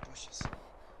behind the bushes.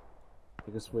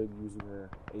 Take a swing using a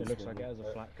It ace looks gun like it here. has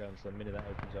a flat gun, so the minute that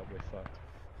opens up, we're fucked.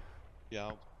 Yeah,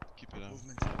 I'll keep it out.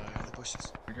 Movement behind the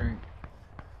bushes. Okay.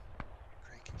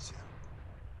 Craig, can you see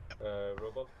them?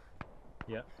 Robot?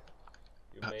 Yeah.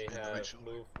 You Ah, may in the have right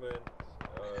shoulder. movement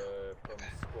from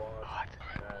squad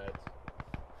at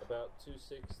about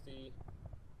 260.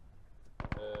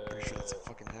 Pretty sure that's a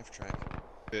fucking half track.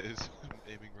 It is. I'm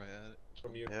aiming right at it.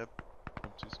 From you. Yep.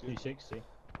 I'm too scared. 260.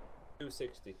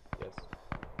 260, yes.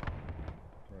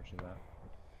 Roger that.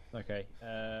 Okay,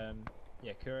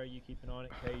 yeah, Kuro, you keep an eye on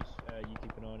it. Cage, you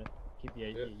keep an eye on it. Keep the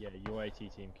your AT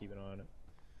team keep an eye on it.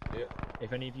 Yeah.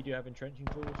 If any of you do have entrenching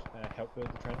tools, help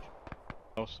build the trench.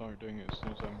 I'll start doing it as soon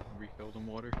as I'm refilled in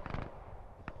water.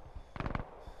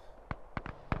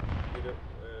 You know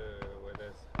where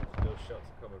those shots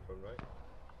are coming from, right?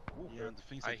 Yeah, and the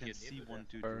things I can see one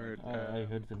dude Or, right. I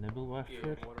heard the nibble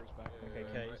washer. Water's back. Okay,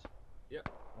 Cage. Right. Yep.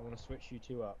 I want to switch you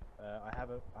two up. I have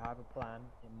a plan.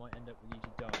 It might end up with you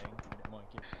two dying, but it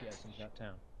might get us into that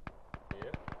town.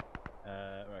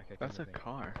 Yeah. Right, okay. That's a come with me.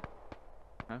 car.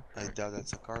 Huh? I doubt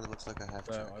that's a car that looks like a half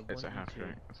So track. I It's a want half you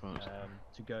track. That's what I'm saying.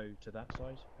 to go to that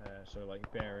side, so like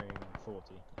bearing 40.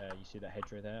 You see that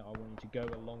hedgerow there? I want you to go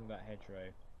along that hedgerow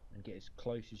and get as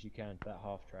close as you can to that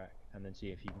half track, and then see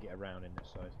if you can get around in this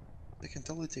side. They can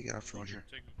totally take it out from here.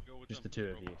 Just the two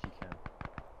of you, if you can.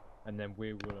 And then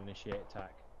we will initiate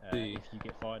attack if you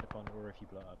get fired upon or if you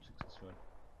blow up successfully.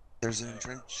 There's an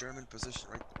entrenched German position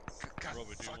right there. God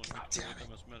fucking damn it.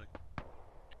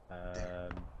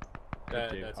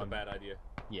 That's a bad idea.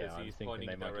 Yeah, because I'm he's thinking pointing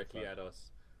they might directly get at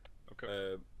us.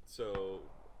 Okay. So,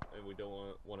 and we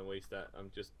don't want to waste that. I'm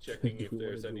just checking if You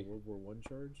there's wanna do any a World War I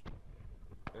charge?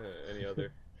 any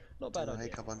other. Not bad idea. Hey,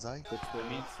 Kabanzai. Fix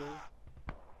the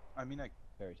I mean, I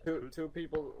Very tough. Two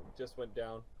people just went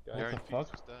down, guys. Gary the Felix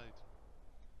fuck? just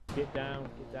died. Get down,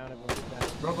 everyone get down.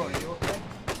 Robo, are you okay?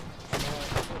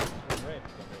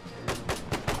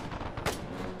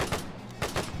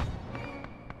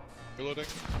 Reloading.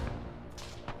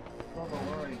 Robo,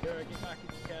 where are you? Go, get back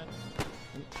if you can.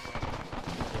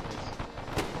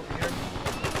 Over here.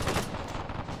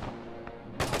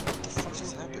 What the fuck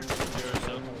just happened?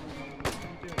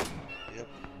 Yep.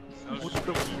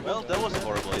 Well, that was a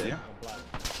horrible idea.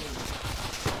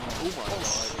 Oh my god.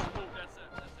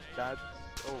 That's.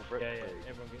 Oh, Yeah,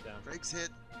 everyone get down. Craig's hit.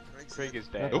 Craig hit. is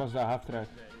That dead. was the half track.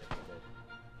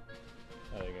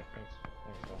 Oh, there you go. Thanks,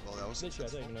 Bob. Well, that was Literally,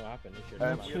 I don't even know what happened.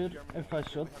 I'm not sure if I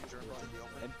shot.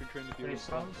 Infantry in the Any field.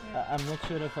 sounds? I'm not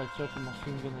sure if I shot a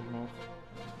machine gun or not.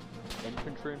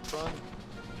 Infantry in front.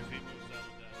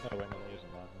 Oh, wait, no, there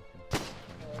isn't that.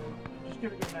 Just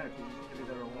give it a minute, just give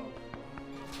it a roll.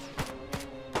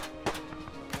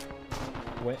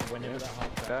 Whenever that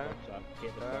half track Down. pops up,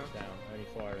 get the fuck down. Only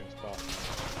fire in spots.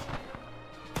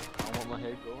 I want my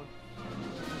head going.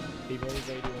 People are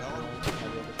ready to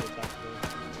attack.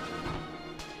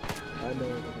 I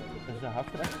know. Is the half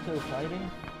track still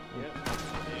fighting? Yeah.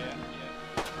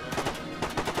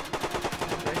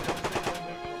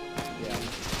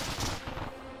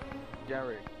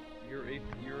 Gary, you're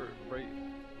right,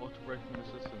 auto rifle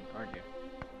assistant, aren't you?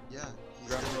 Yeah. He's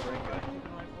Grab dead. the right guy. Keep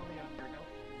an eye for me on your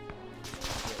health.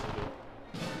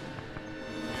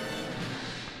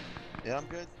 Yeah, I'm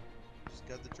good. Just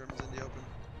got the Germans in the open.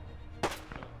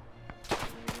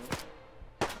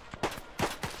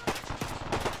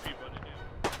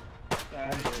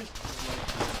 It's just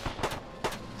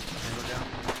Go down.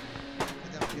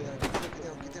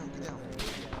 Get down.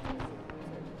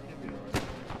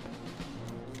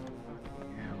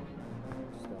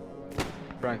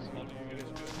 Right. I'm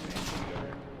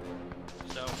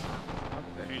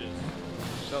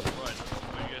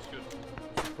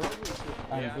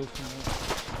good.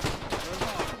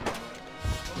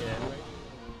 Yeah.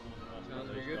 Sounds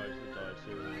good.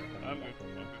 I'm good.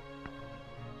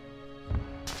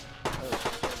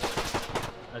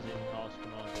 As in ask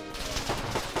command all the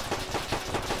time.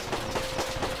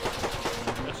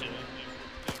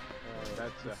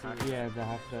 That's a hack. Yeah, the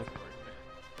half track.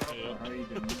 how are you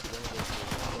doing?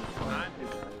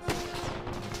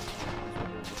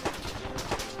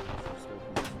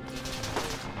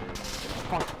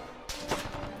 Fuck.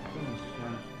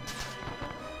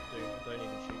 Don't even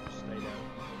shoot, just stay down.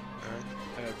 Alright.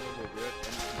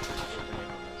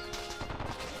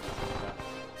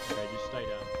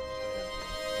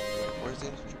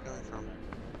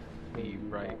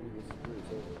 Right.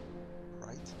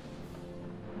 Right?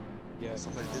 Yeah.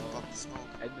 Somebody did pop the smoke.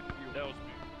 And the few. That was me.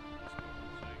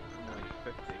 No,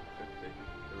 50. They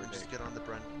were Just dead. get on the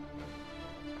Brent.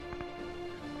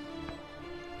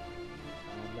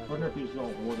 I wonder if he's got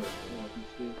water. Yeah, I can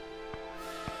see.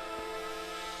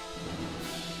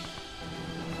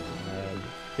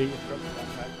 Peter, drop the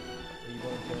backpack. Are you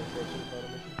volunteering for a suicide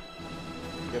mission?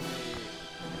 Give me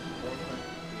 4 times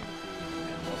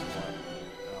and 1 time.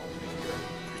 And I'll make your dreams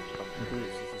come true.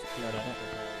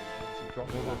 Drop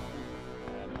the backpack.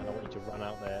 And I want you to run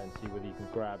out there and see whether you can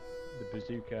grab the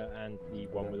bazooka and the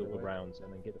one with all the rounds,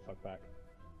 and then get the fuck back.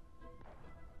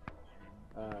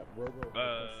 Robo.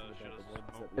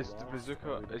 Is the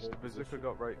bazooka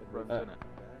got right runs in it?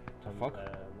 The fuck?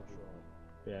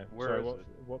 Yeah. Where Sorry, is what, it?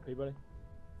 what, Peabody?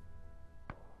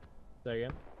 Say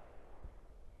again?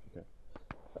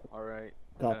 Alright.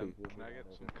 Copy. Can I get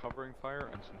some covering fire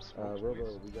and some smoke, Robo,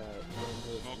 please? we got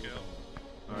Smoke out.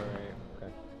 Alright.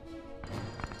 Okay.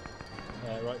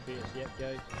 Right, Peter, so yep, go.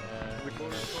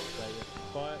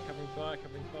 Fire, covering fire,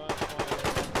 covering fire, fire.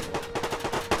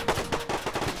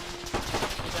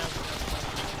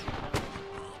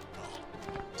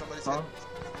 Somebody's Huh? hit.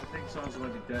 I think someone's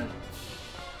already dead.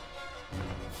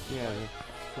 Yeah,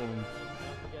 that's Again,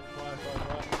 fire, fire,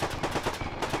 fire.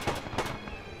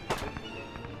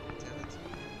 Damn it.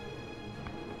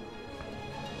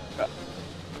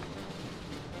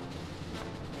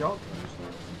 Joel, can you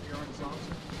start your own songs?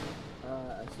 I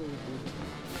still need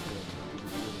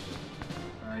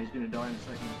He's gonna die in a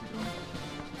second if we don't.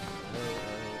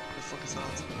 The fuck is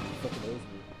that? fucking owes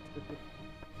me.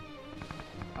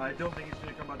 I don't think he's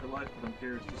gonna come back to life, but I'm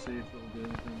curious to see if it'll do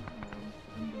anything.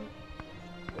 You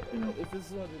know. If this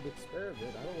is not an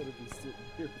experiment, I don't want to be sitting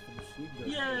here with the machine gun.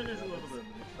 Yeah, it is a little bit of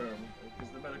an experiment, because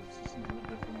the medical system's a little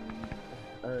different.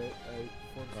 Alright, I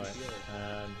performed Right.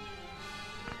 CPR.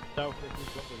 Stealth, if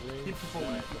you've got the room. Keep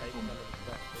performing, keep Take some of the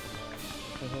stuff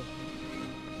from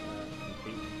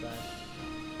beat back.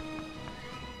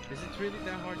 Is it really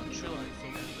that hard to chill on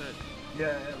someone's dead?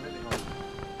 Yeah, really hard.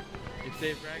 If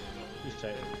they ragdoll. Just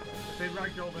take it. If they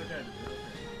ragdoll, they're dead.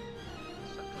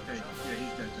 Okay, yeah,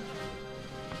 he's dead.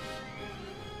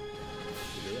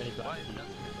 Any black keys?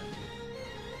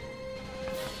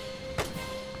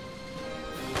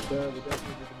 We definitely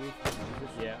need to move from the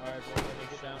position. Yeah, alright, well, let me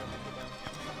get down,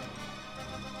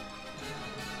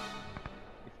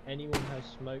 If anyone has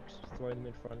smokes, throw them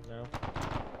in front now.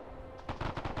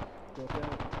 Go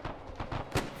down.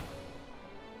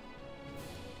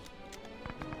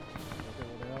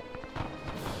 Everyone out.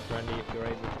 Randy, if you're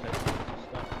able to take some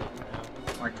stuff, take it out.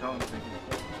 I can't think of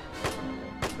it.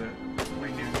 But we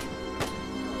knew.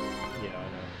 Yeah, I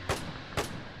know.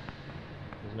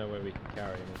 There's no way we can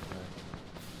carry him, isn't there?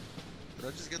 Did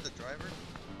I just get the driver?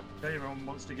 Everyone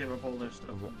wants to give up all their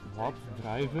stuff. What?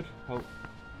 Driver? How? I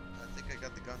think I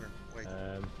got the gunner. Wait.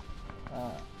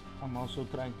 I'm also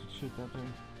trying to shoot that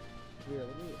thing. Here,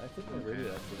 I think we're ready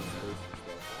to actually space and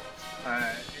stuff.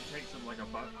 It takes him like a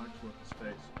bunch worth of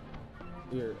space.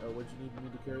 Here, what do you need me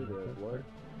to carry? The blood?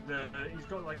 He's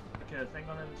got like a thing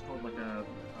on him, it's called like a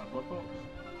blood box.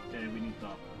 Yeah, we need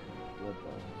that. Blood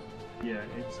box. Yeah,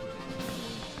 it's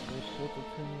This sort of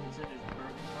thing. in his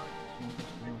burger pack.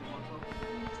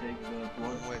 Take the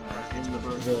blood Wait, in The the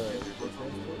burger. transport?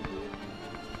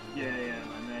 Yeah,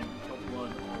 and then he's got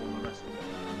blood all the rest of it. And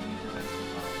you need to then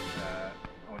put that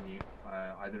on you,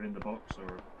 either in the box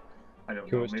or I don't know,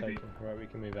 Cool's maybe. taken. Right, we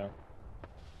can move out.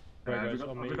 Have Right, we guys, got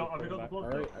on me, the coming blood? back. though?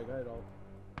 Alright, I got it all.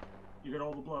 You got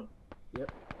all the blood?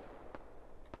 Yep.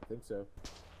 I think so.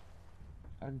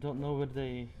 I don't know where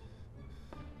they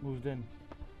moved in.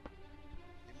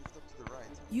 He moved up to the right.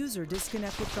 User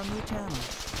disconnected from your channel.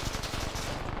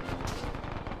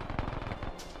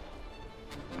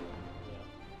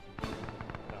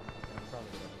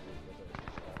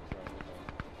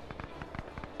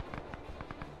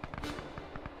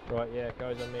 Right, yeah,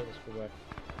 guys, on me, let's go back.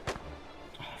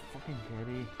 Fucking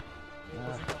Gary.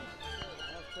 Half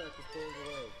track is pulling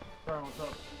away. Brian, what's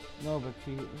up? No, but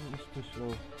he's too slow.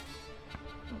 Where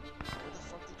the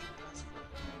fuck did you pass from?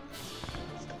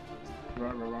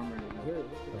 Right, Here,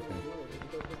 look at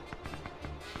Okay.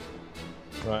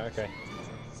 Right, okay.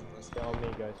 Get on me,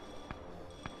 guys.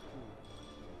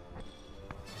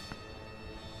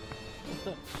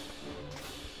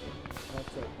 half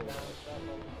track pulling away.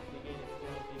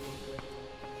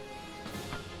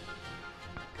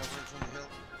 Covering from the hill.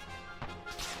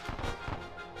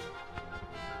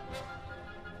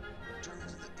 Turn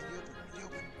into the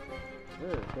open.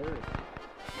 Where?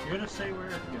 You're gonna say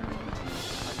where?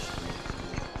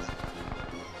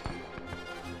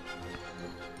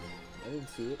 I didn't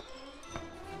see it.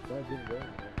 Try to get it going.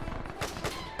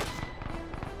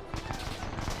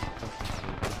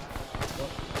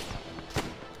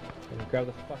 Can you grab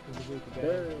the fucking bazooka again?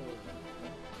 There.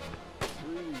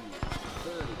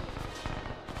 3:30.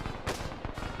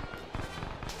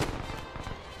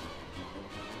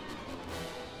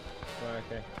 Right,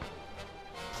 okay.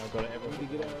 I've got it. Everyone.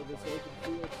 Need to get out of this open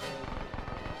field.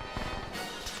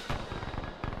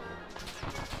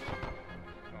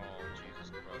 Oh, Jesus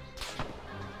Christ.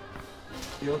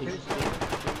 You okay?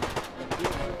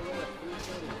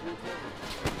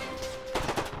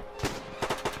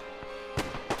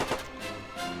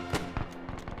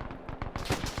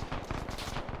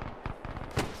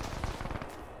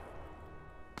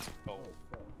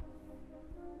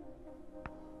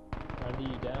 Randy,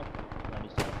 you down?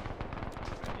 Randy's down.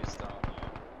 He's down.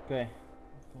 Okay.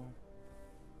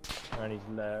 Randy's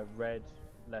red,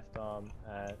 left arm,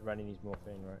 Randy needs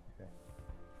morphine, right? Okay.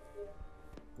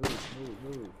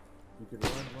 Move. You can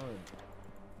run.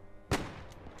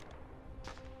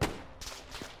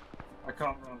 I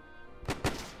can't run.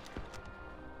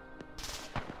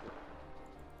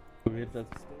 Weird that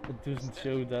it doesn't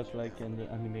show that like in the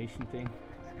animation thing.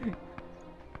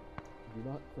 Do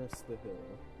not crest the hill.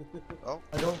 Oh,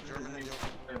 I don't German in the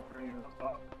open.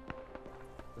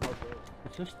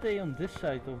 It just stay on this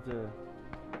side of the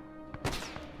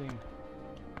thing.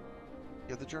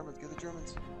 Get the Germans, get the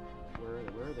Germans. Where are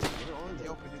they? Where are they? Where are In they? the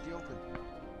open, in the open.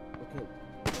 Okay.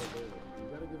 Oh, there. You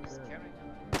gotta give it there.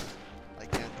 I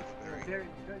can't give a berry. Gary,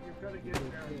 you've got to get it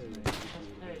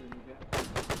there.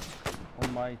 On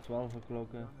my 12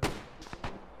 o'clock.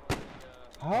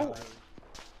 How?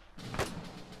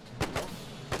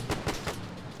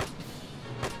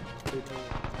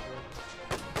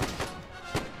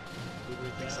 I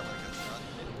think someone got shot.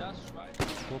 It does, right?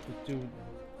 Got the two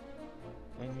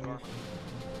enemies.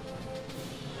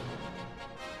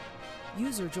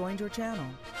 User joined your channel.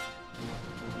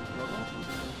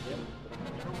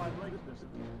 My leg's missing.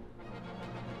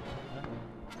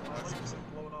 My leg's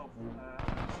blown off.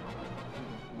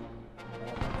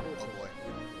 Oh boy.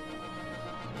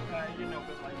 You know,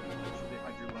 but like, literally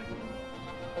had your leg blown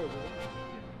off. Oh, really?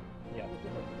 Yeah.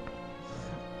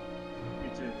 Me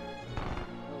too.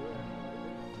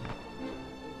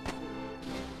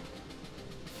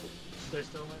 Stay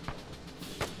still, man.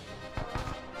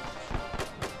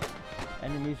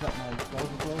 Enemies at my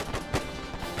 12 o'clock.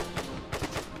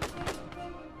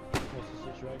 What's the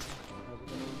situation? How's it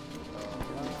going?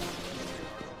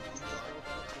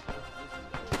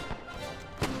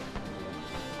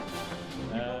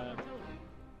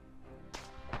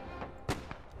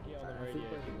 Get on the radio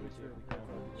if you want to see if we can.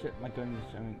 Shit, my gun is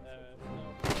jamming.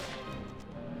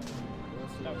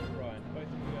 No, Ryan, both of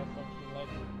you have functioning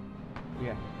legs.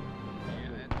 Yeah.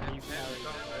 Can you carry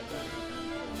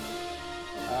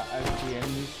I have the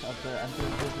enemies at the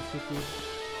entrance of the city.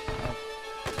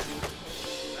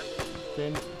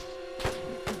 10.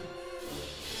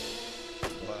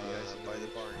 By the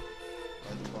barn.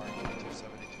 By the barn,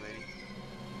 270 to 80.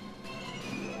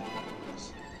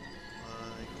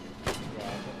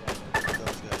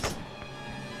 Those guys.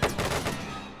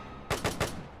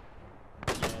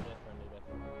 Yeah, definitely.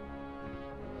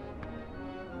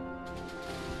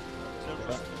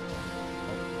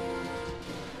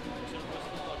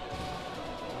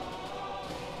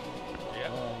 Yeah.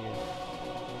 Oh, yeah.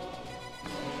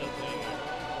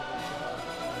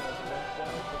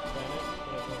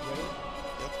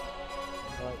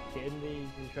 Right, get in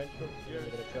these entrenchments and we're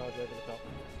going to charge over the top.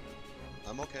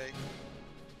 I'm okay.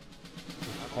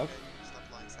 I'm Fuck. okay. Stop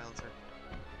flying silencer.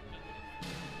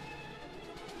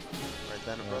 Right,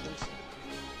 Band of Brothers.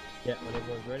 Yeah, when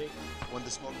everyone's ready. When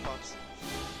the smoke pops.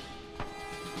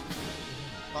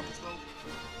 Pop the smoke.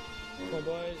 Come on,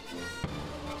 boys.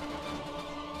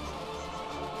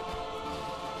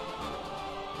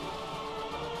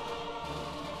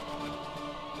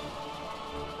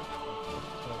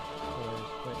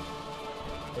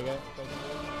 There you go.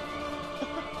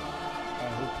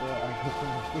 I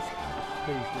hope this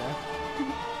face left.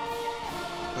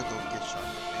 But don't get shot in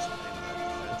the face with any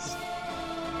defense.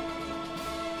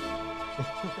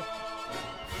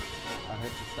 I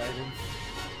heard the siren.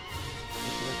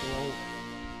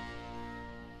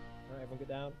 Alright, everyone get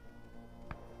down.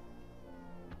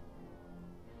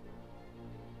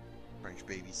 French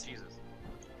babies. Jesus.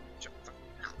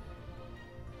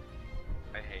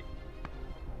 I hate.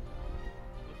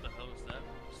 What the hell is that?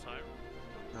 Siren?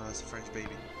 No, that's a French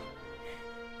baby.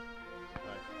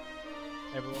 Right.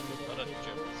 Everyone get Not down. a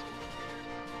Germans.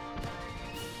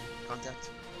 Contact.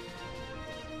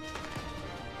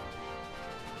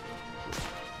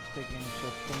 Taking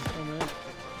shots from somewhere.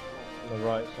 On the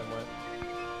right somewhere.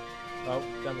 Oh,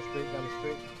 down the street, down the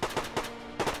street.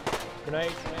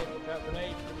 Grenade, grenade, watch out,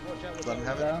 grenade. Watch out, watch Let him out.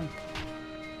 have it. Down.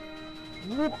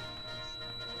 Whoop.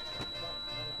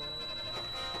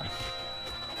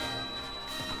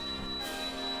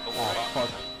 Oh, fuck.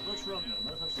 Let's run then.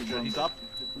 Let's actually Sure, run. he's up.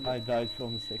 I died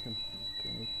from the second.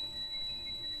 Okay.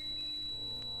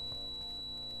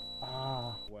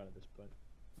 Ah. Well, at this point.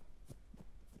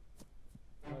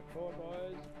 Right, forward,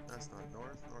 boys. That's not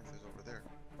north. North is over there.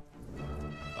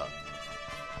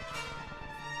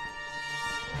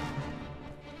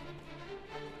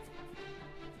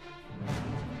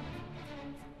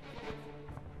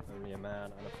 Only a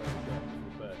man and a photograph in the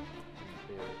birth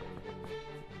in theory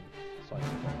in sight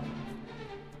of God.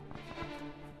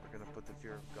 We're gonna put the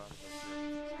fear of God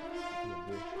You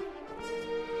wish.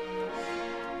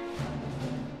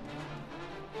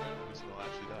 Who's not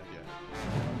actually died yet?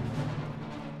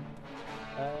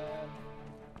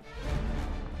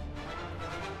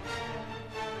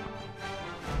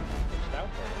 Stout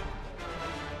for it.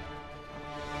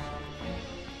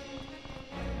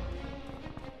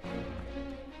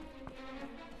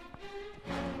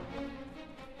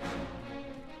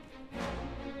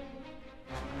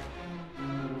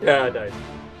 Yeah, I died.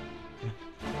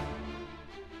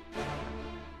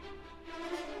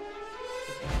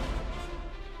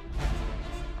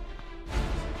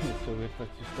 So if I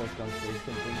just start down say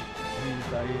something, you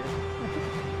die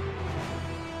here.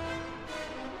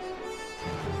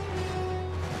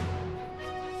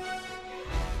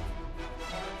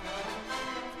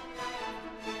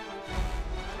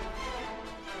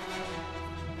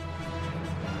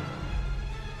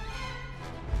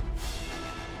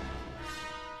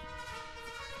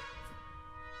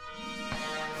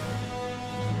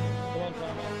 Come on,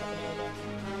 Tom.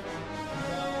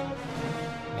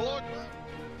 Lord!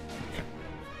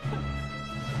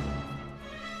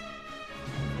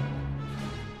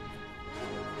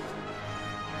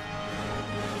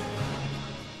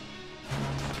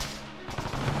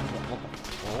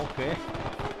 Okay.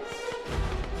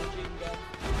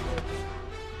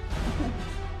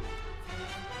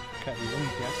 Carry on,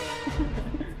 Jack.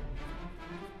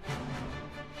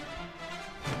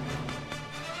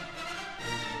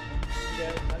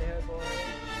 Yeah, tally ho, boys.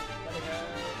 Tally ho.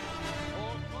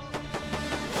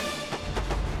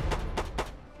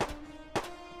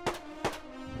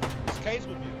 Is Case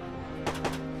with you?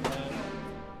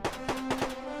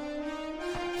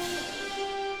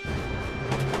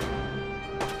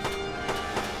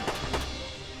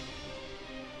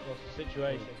 What's the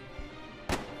situation?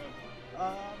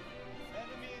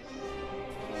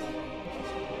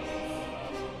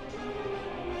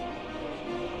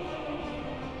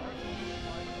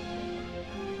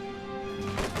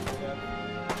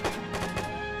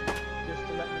 Just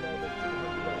to let you know that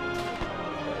 200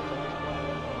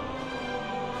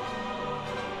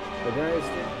 The guy is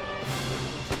still up.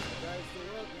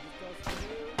 We just tossed him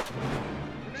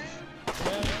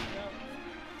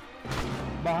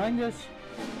in. Behind us.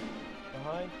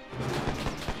 Behind?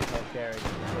 Oh, Gary,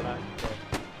 relax.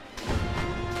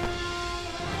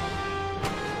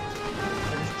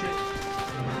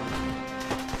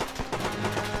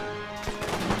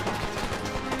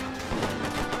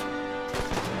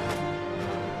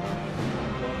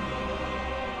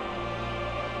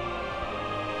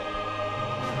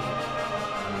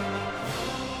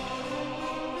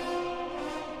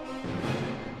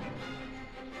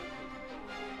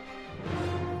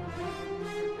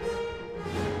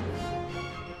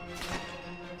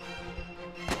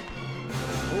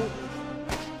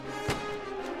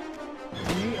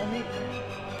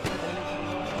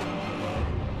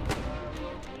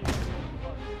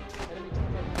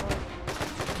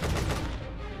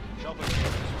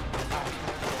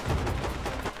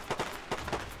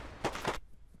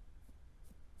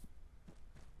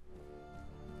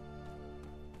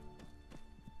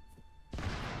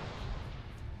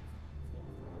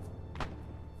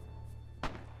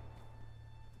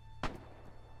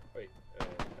 Wait, I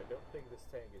don't think this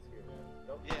tank is here, man.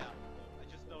 Nope. Yeah, I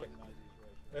just noticed my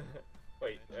situation.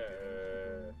 Wait,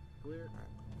 Clear.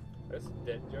 there's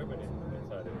dead German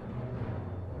inside it.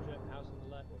 Roger, house on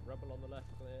the left, rebel on the left,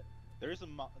 clear. There is a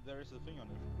thing on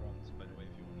the front, by the way,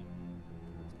 if you want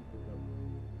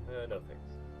it. No thanks.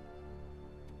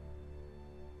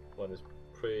 One is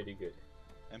pretty good.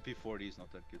 MP40 is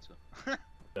not that good, so.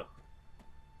 No.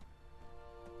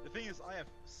 The thing is, I have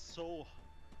so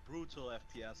brutal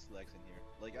FPS lags in here.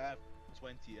 Like, I have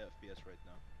 20 FPS right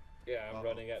now. Yeah, I'm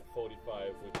running at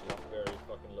 45, which is very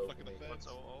fucking low for me.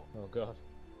 Oh god.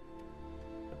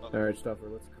 Alright, Stuffer,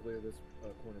 let's clear this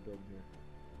corner building here.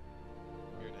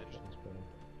 Weird edge.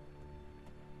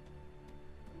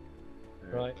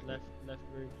 Right, left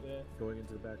room there. Going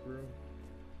into the back room.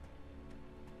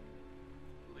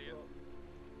 Leo.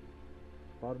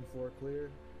 Bottom floor clear.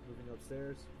 Moving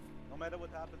upstairs. No matter what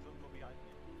happens, don't go behind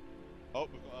me. Oh,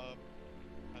 we've got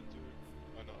Panther.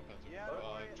 Oh, not Panther. Yeah, don't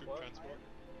worry. Troop transport.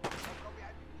 Don't go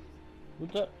behind me, please.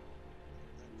 What the?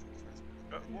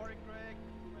 Good morning, Craig.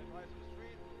 My eyes on the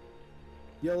street.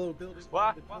 Yellow building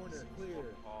What? in the corner.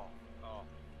 Clear. Oh.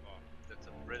 That's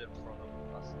a red in front of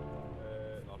us.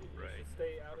 Not red.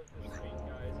 Stay out of the street,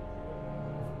 guys.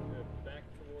 If you're back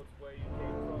towards where you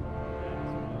came from,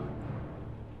 that's fine.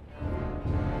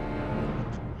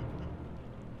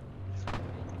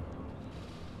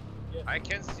 Yes. I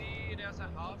can see there's a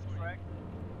half track.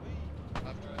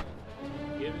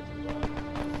 Give it to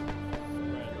Ron.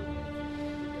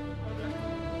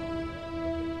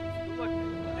 Look,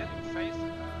 they didn't face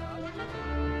it.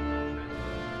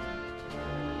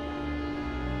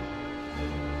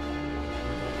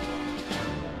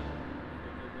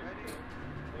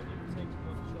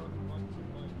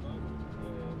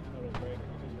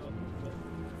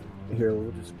 Here,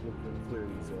 we'll clear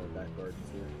these back gardens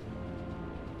here.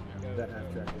 That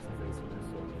half track isn't facing us,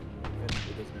 so and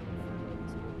it doesn't have any more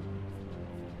roads.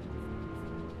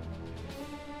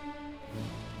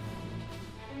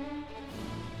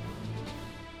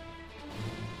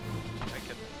 I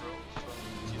can throw some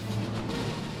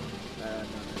Not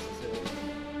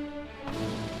necessarily.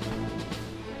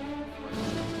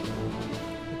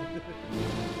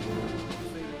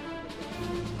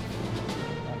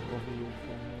 I'll cover you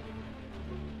from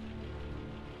here.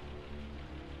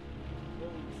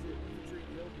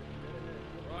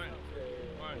 Ryan.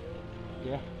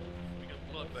 Yeah. We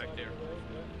got blood back there.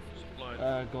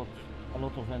 Supply. Got a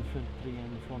lot of infantry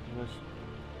in front of us.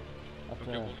 At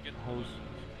Okay, the we'll get house.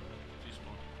 this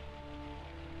one.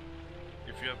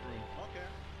 If you have room. Okay.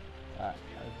 I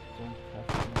don't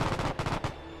have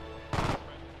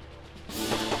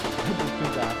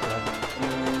too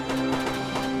bad,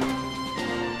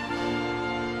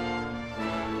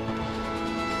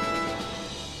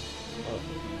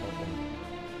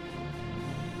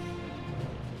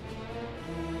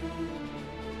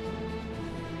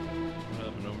 What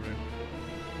happened over there?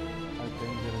 I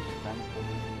think there is a tank.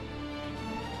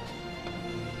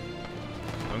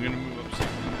 I'm gonna move up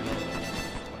 60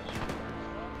 minutes.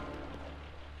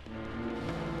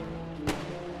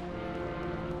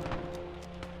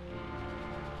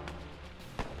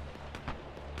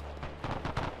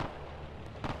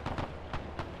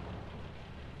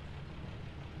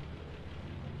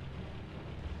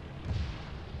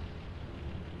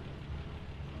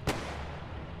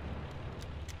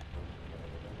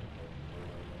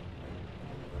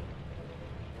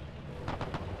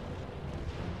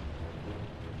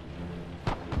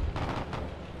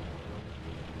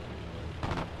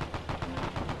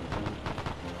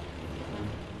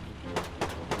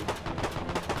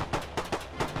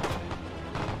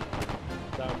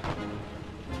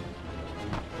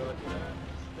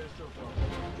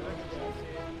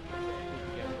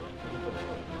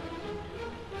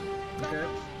 Okay.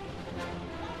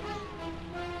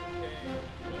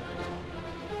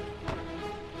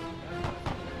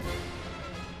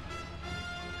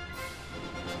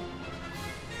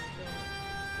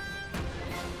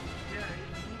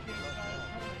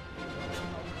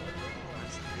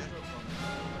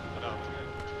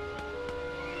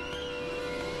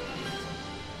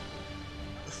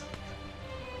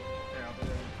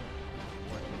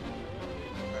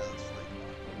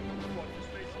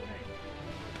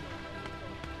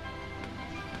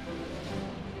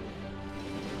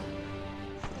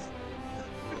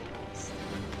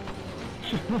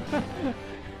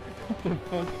 What the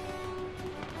fuck?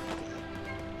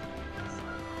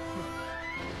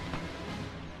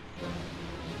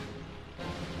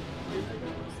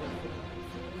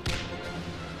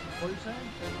 What are you saying?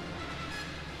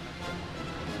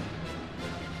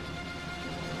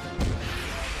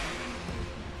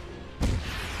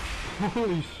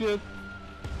 Holy shit!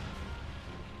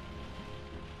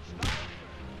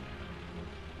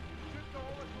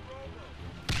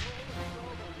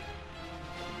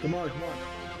 Come on, come on.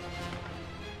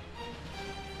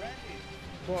 Randy,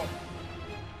 What?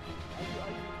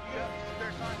 you have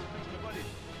spare time to fix my buddy.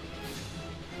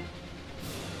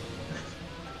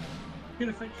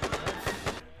 Gonna fix it.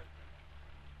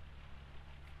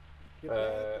 Get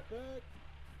back, get back.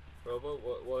 Robo,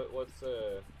 what's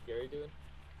Gary doing?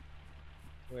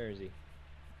 Where is he?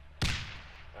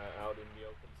 Out in the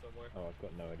open somewhere. Oh, I've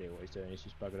got no idea what he's doing. He's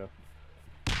just buggered off.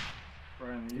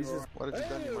 Brian, He's just- What have you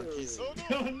done, you monkeys? Oh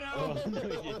no! Oh, no, he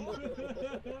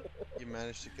didn't. You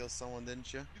managed to kill someone,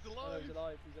 didn't you? He's alive! He's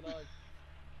alive. He's alive.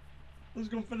 Who's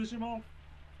gonna finish him off?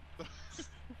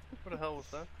 What the hell was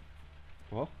that?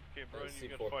 What? Okay, Brian, you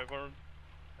got C4. 500.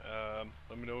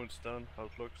 Let me know when it's done, how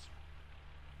it looks.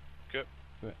 Okay.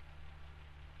 Wait.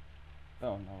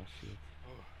 Oh no, shit.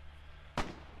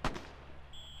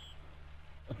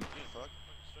 Fuck.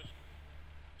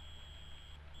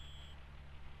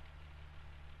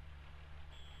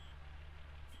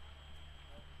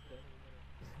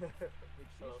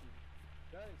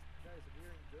 Guys, are we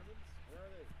hearing Germans? Where are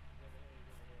they?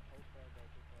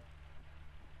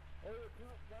 Oh,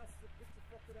 bastard, get the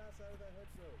fucking ass out of that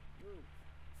hedgerow. Move.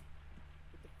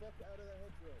 Get the fuck out of that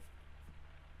hedgerow.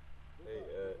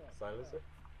 Hey, silencer?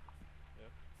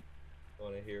 Yeah.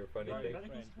 Wanna hear a funny thing?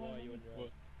 Why are you on your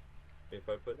own? If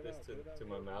I put this to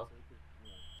my mouth,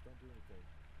 Don't do anything.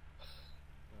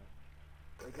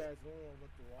 Hey guys, I don't want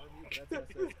to alarm you, but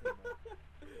that's SS coming out.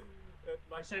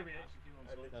 I say we execute on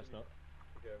something. That's not.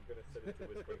 okay, I'm gonna set it to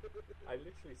whispering. I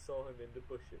literally saw him in the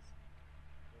bushes.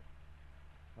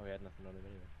 Oh, he had nothing on him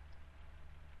anyway.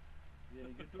 Yeah,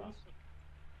 you good to us?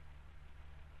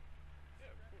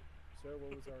 Sir,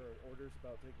 what was our orders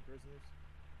about taking prisoners?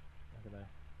 I don't know.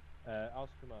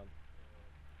 Ask command.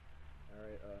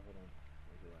 Alright, hold on.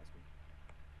 What was your last one?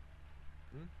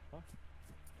 What?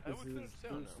 I would This is finish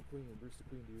down Bruce now. the Queen. Bruce the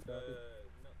Queen, do you copy?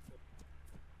 Not so.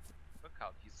 Look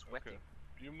out, he's sweating. Okay.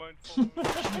 Do you mind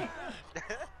following me?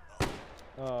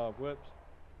 Oh, whoops.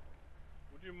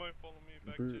 Would you mind following me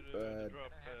back Bru- to the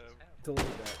drop?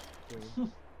 Delete that,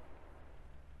 Queen.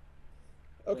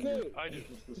 Okay! I just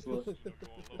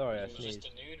Sorry, I It was just sneezed. a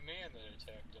nude man that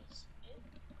attacked us.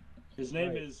 His name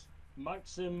Right. is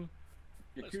Maxim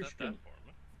That's not Yakushkin. that far,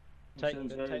 man. Take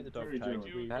the dog very tag.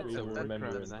 German. That's We a will red remember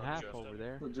crown him. and a half over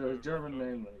there. The German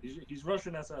name. He's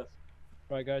Russian SS.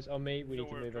 Right, guys, on me. We need to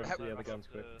Don't move worry, over to the Brian, other guns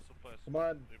I've quick. got the supplies Come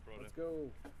on, they brought let's in.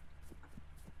 go.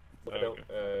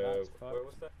 That's fucked. Where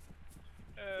was that?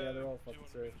 Yeah, they're all do you fucking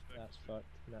want safe. me to That's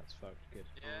fucked. That's fucked. Good.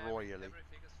 Yeah, Royally.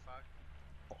 everything is fucked.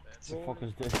 What the fuck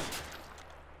is this?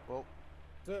 Well,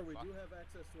 Sir, we do have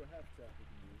access to a half track we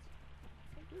can use.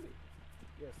 Really?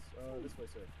 Yes, this way,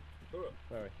 sir. Thorough.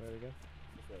 Where we go?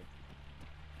 This way.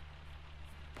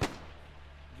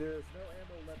 There's no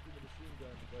ammo left in the machine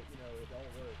gun, but you know, it all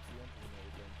works, the engine and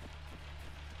everything.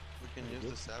 we can use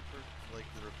the sapper, like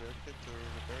the repair kit to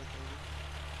repair things.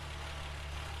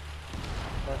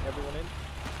 Right, everyone in?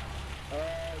 Sir,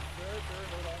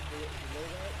 hold on, below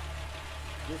that.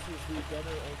 This is the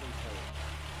gunner only part.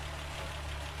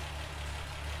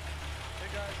 Hey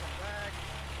guys, I'm back.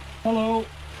 Hello.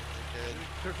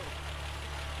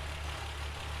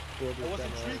 I was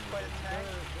intrigued by the tank.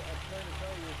 I'm trying to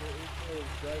tell you, there is no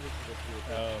driver to this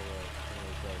vehicle. Oh,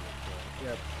 right.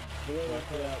 Yeah, below that,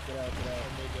 get out.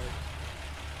 Let's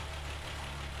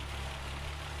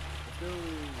go.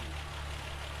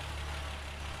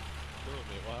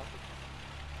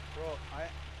 Bro,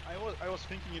 I was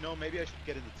thinking, you know, maybe I should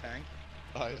get in the tank.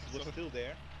 It was still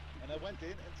there. And I went in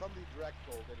and suddenly drag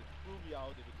pulled and it threw me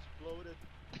out, it exploded.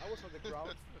 I was on the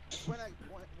ground. And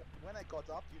when I got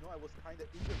up, you know, I was kind of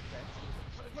in the fence.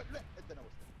 And then I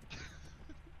was dead.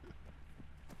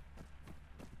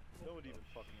 No one even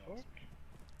fucking asked me.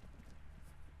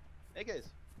 Hey guys.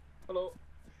 Hello.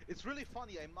 It's really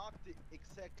funny, I marked the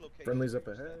exact location. Friendlies where up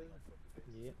you're ahead. standing in front of the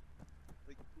base. Yep. Yeah.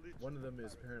 Like, literally One of them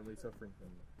is apparently suffering from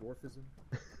dwarfism.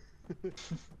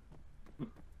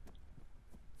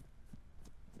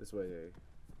 This way,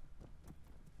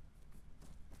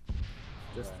 eh?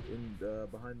 Just in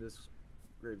behind this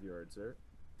graveyard, sir.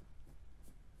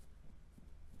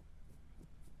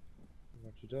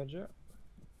 Roger, Dodger.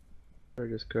 Or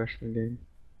just crashed the game.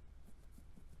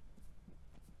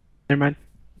 Never mind.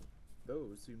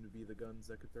 Those seem to be the guns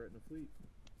that could threaten a fleet.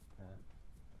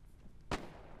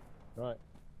 Right.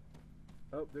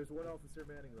 Oh, there's one officer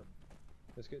manning them.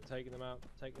 Let's get taking them out.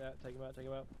 Take that. Take them out. Take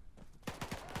them out.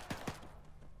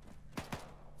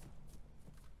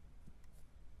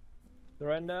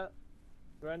 Surrender.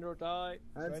 Surrender or die.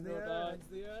 Hands in Surrender the or air, die. hands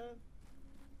in the air.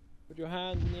 Put your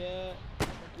hands in the air. Like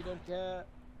you don't care.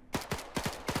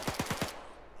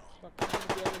 Fuck, What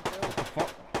the fuck?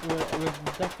 Where did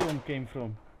that one came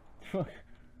from? Fuck.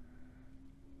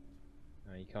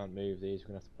 No, you can't move these. We're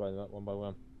gonna have to blow them up one by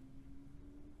one.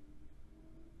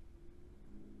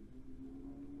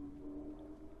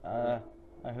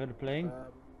 I heard a plane.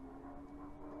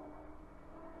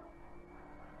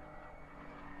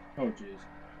 Oh jeez.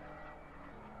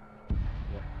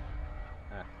 Yeah.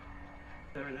 Ah.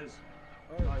 There it is.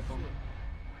 Oh, Dive bomber.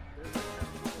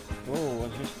 Whoa, I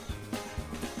just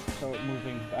saw it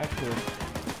moving backwards.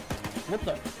 What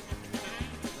the?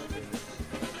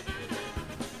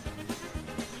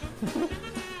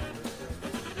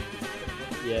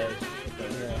 Yeah.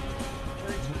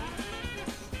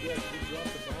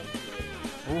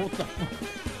 Oh, what the fuck?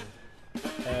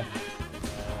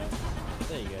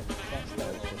 There you go.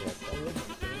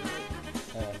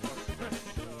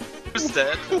 That's Who's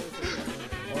dead?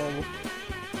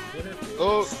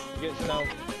 Oh, get down.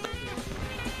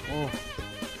 Oh.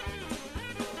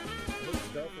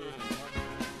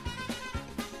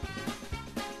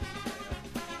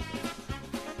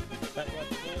 Back right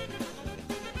forward.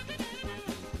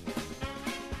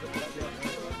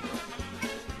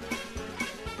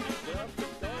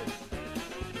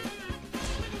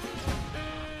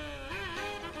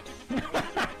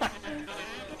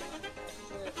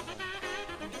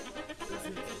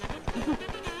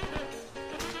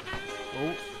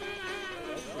 Oh.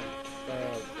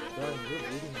 Brian, you're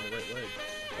reading in the right way.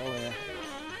 Oh, yeah.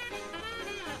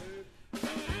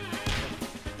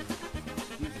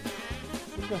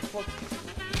 What the fuck?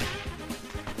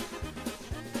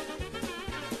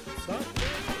 Stop.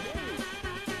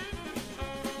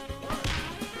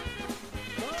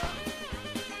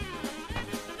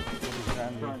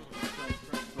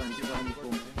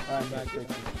 I'm back, thank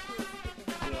you.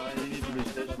 Yeah, you need to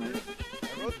research, mate.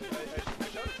 I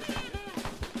shouted to you.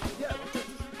 Yeah,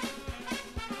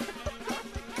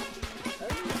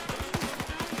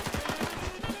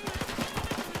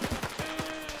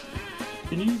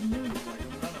 Can you move like a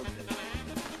run over there?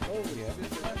 Oh, yeah.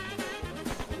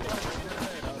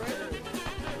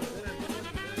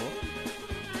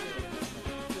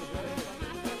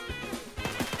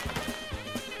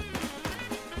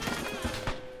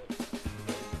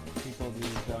 People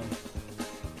being done.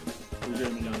 We're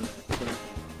doing another.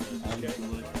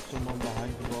 Someone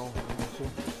behind the wall also.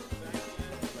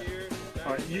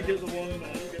 Alright, you get the one and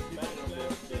I'll get the other.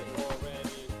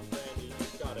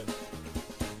 Got it.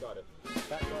 Got it.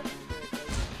 Back up.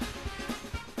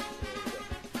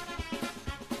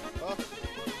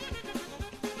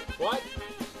 What?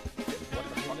 What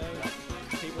the fuck?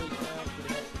 People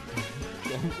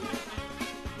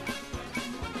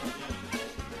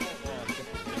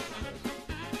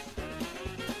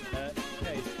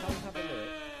okay, come have a look.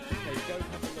 Okay, go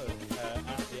have a look at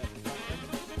the actual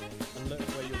platform and look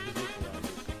where your position is.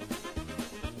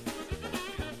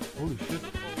 Holy shit.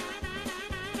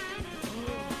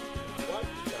 What?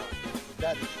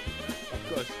 that is. I've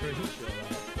got a screenshot of that.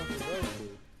 That's fucking well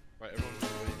cool. Right, everyone's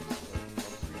waiting.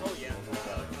 Oh yeah.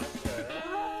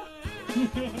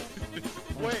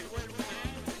 Wait.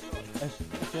 It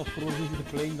was probably the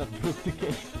plane that broke the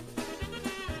case.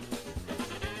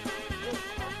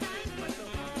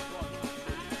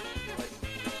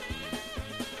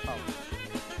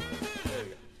 There we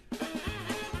go.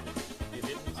 You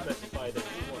didn't specify that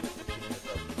you wanted to see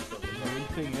yourself from the The main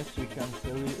thing is we can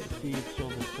still see each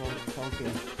other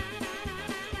talking.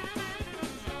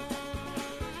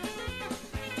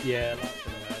 Yeah, that's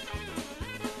what I had.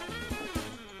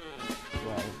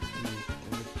 Well,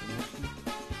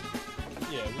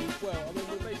 Yeah, well, I mean,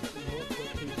 we're basically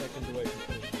 0.2 seconds away from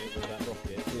finishing it with that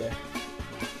rocket. yeah.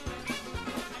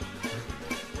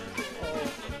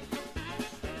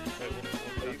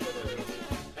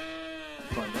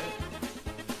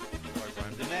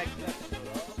 The next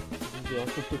episode. They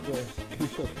also took a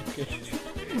screenshot of the case.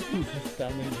 He's just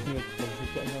standing in the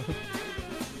position now.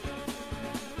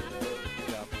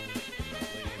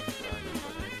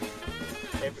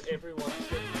 Everyone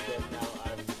should be dead now.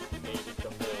 I've made it the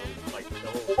whole, like, the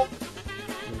whole...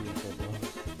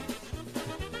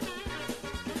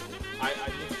 I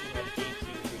literally have 18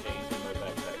 grenades in my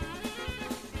backpack.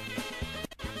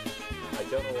 I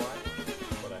don't know why,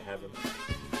 but I have them.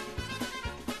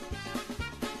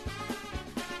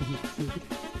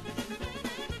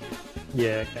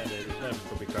 Yeah, kinda. It's never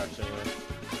probably crashed anyway.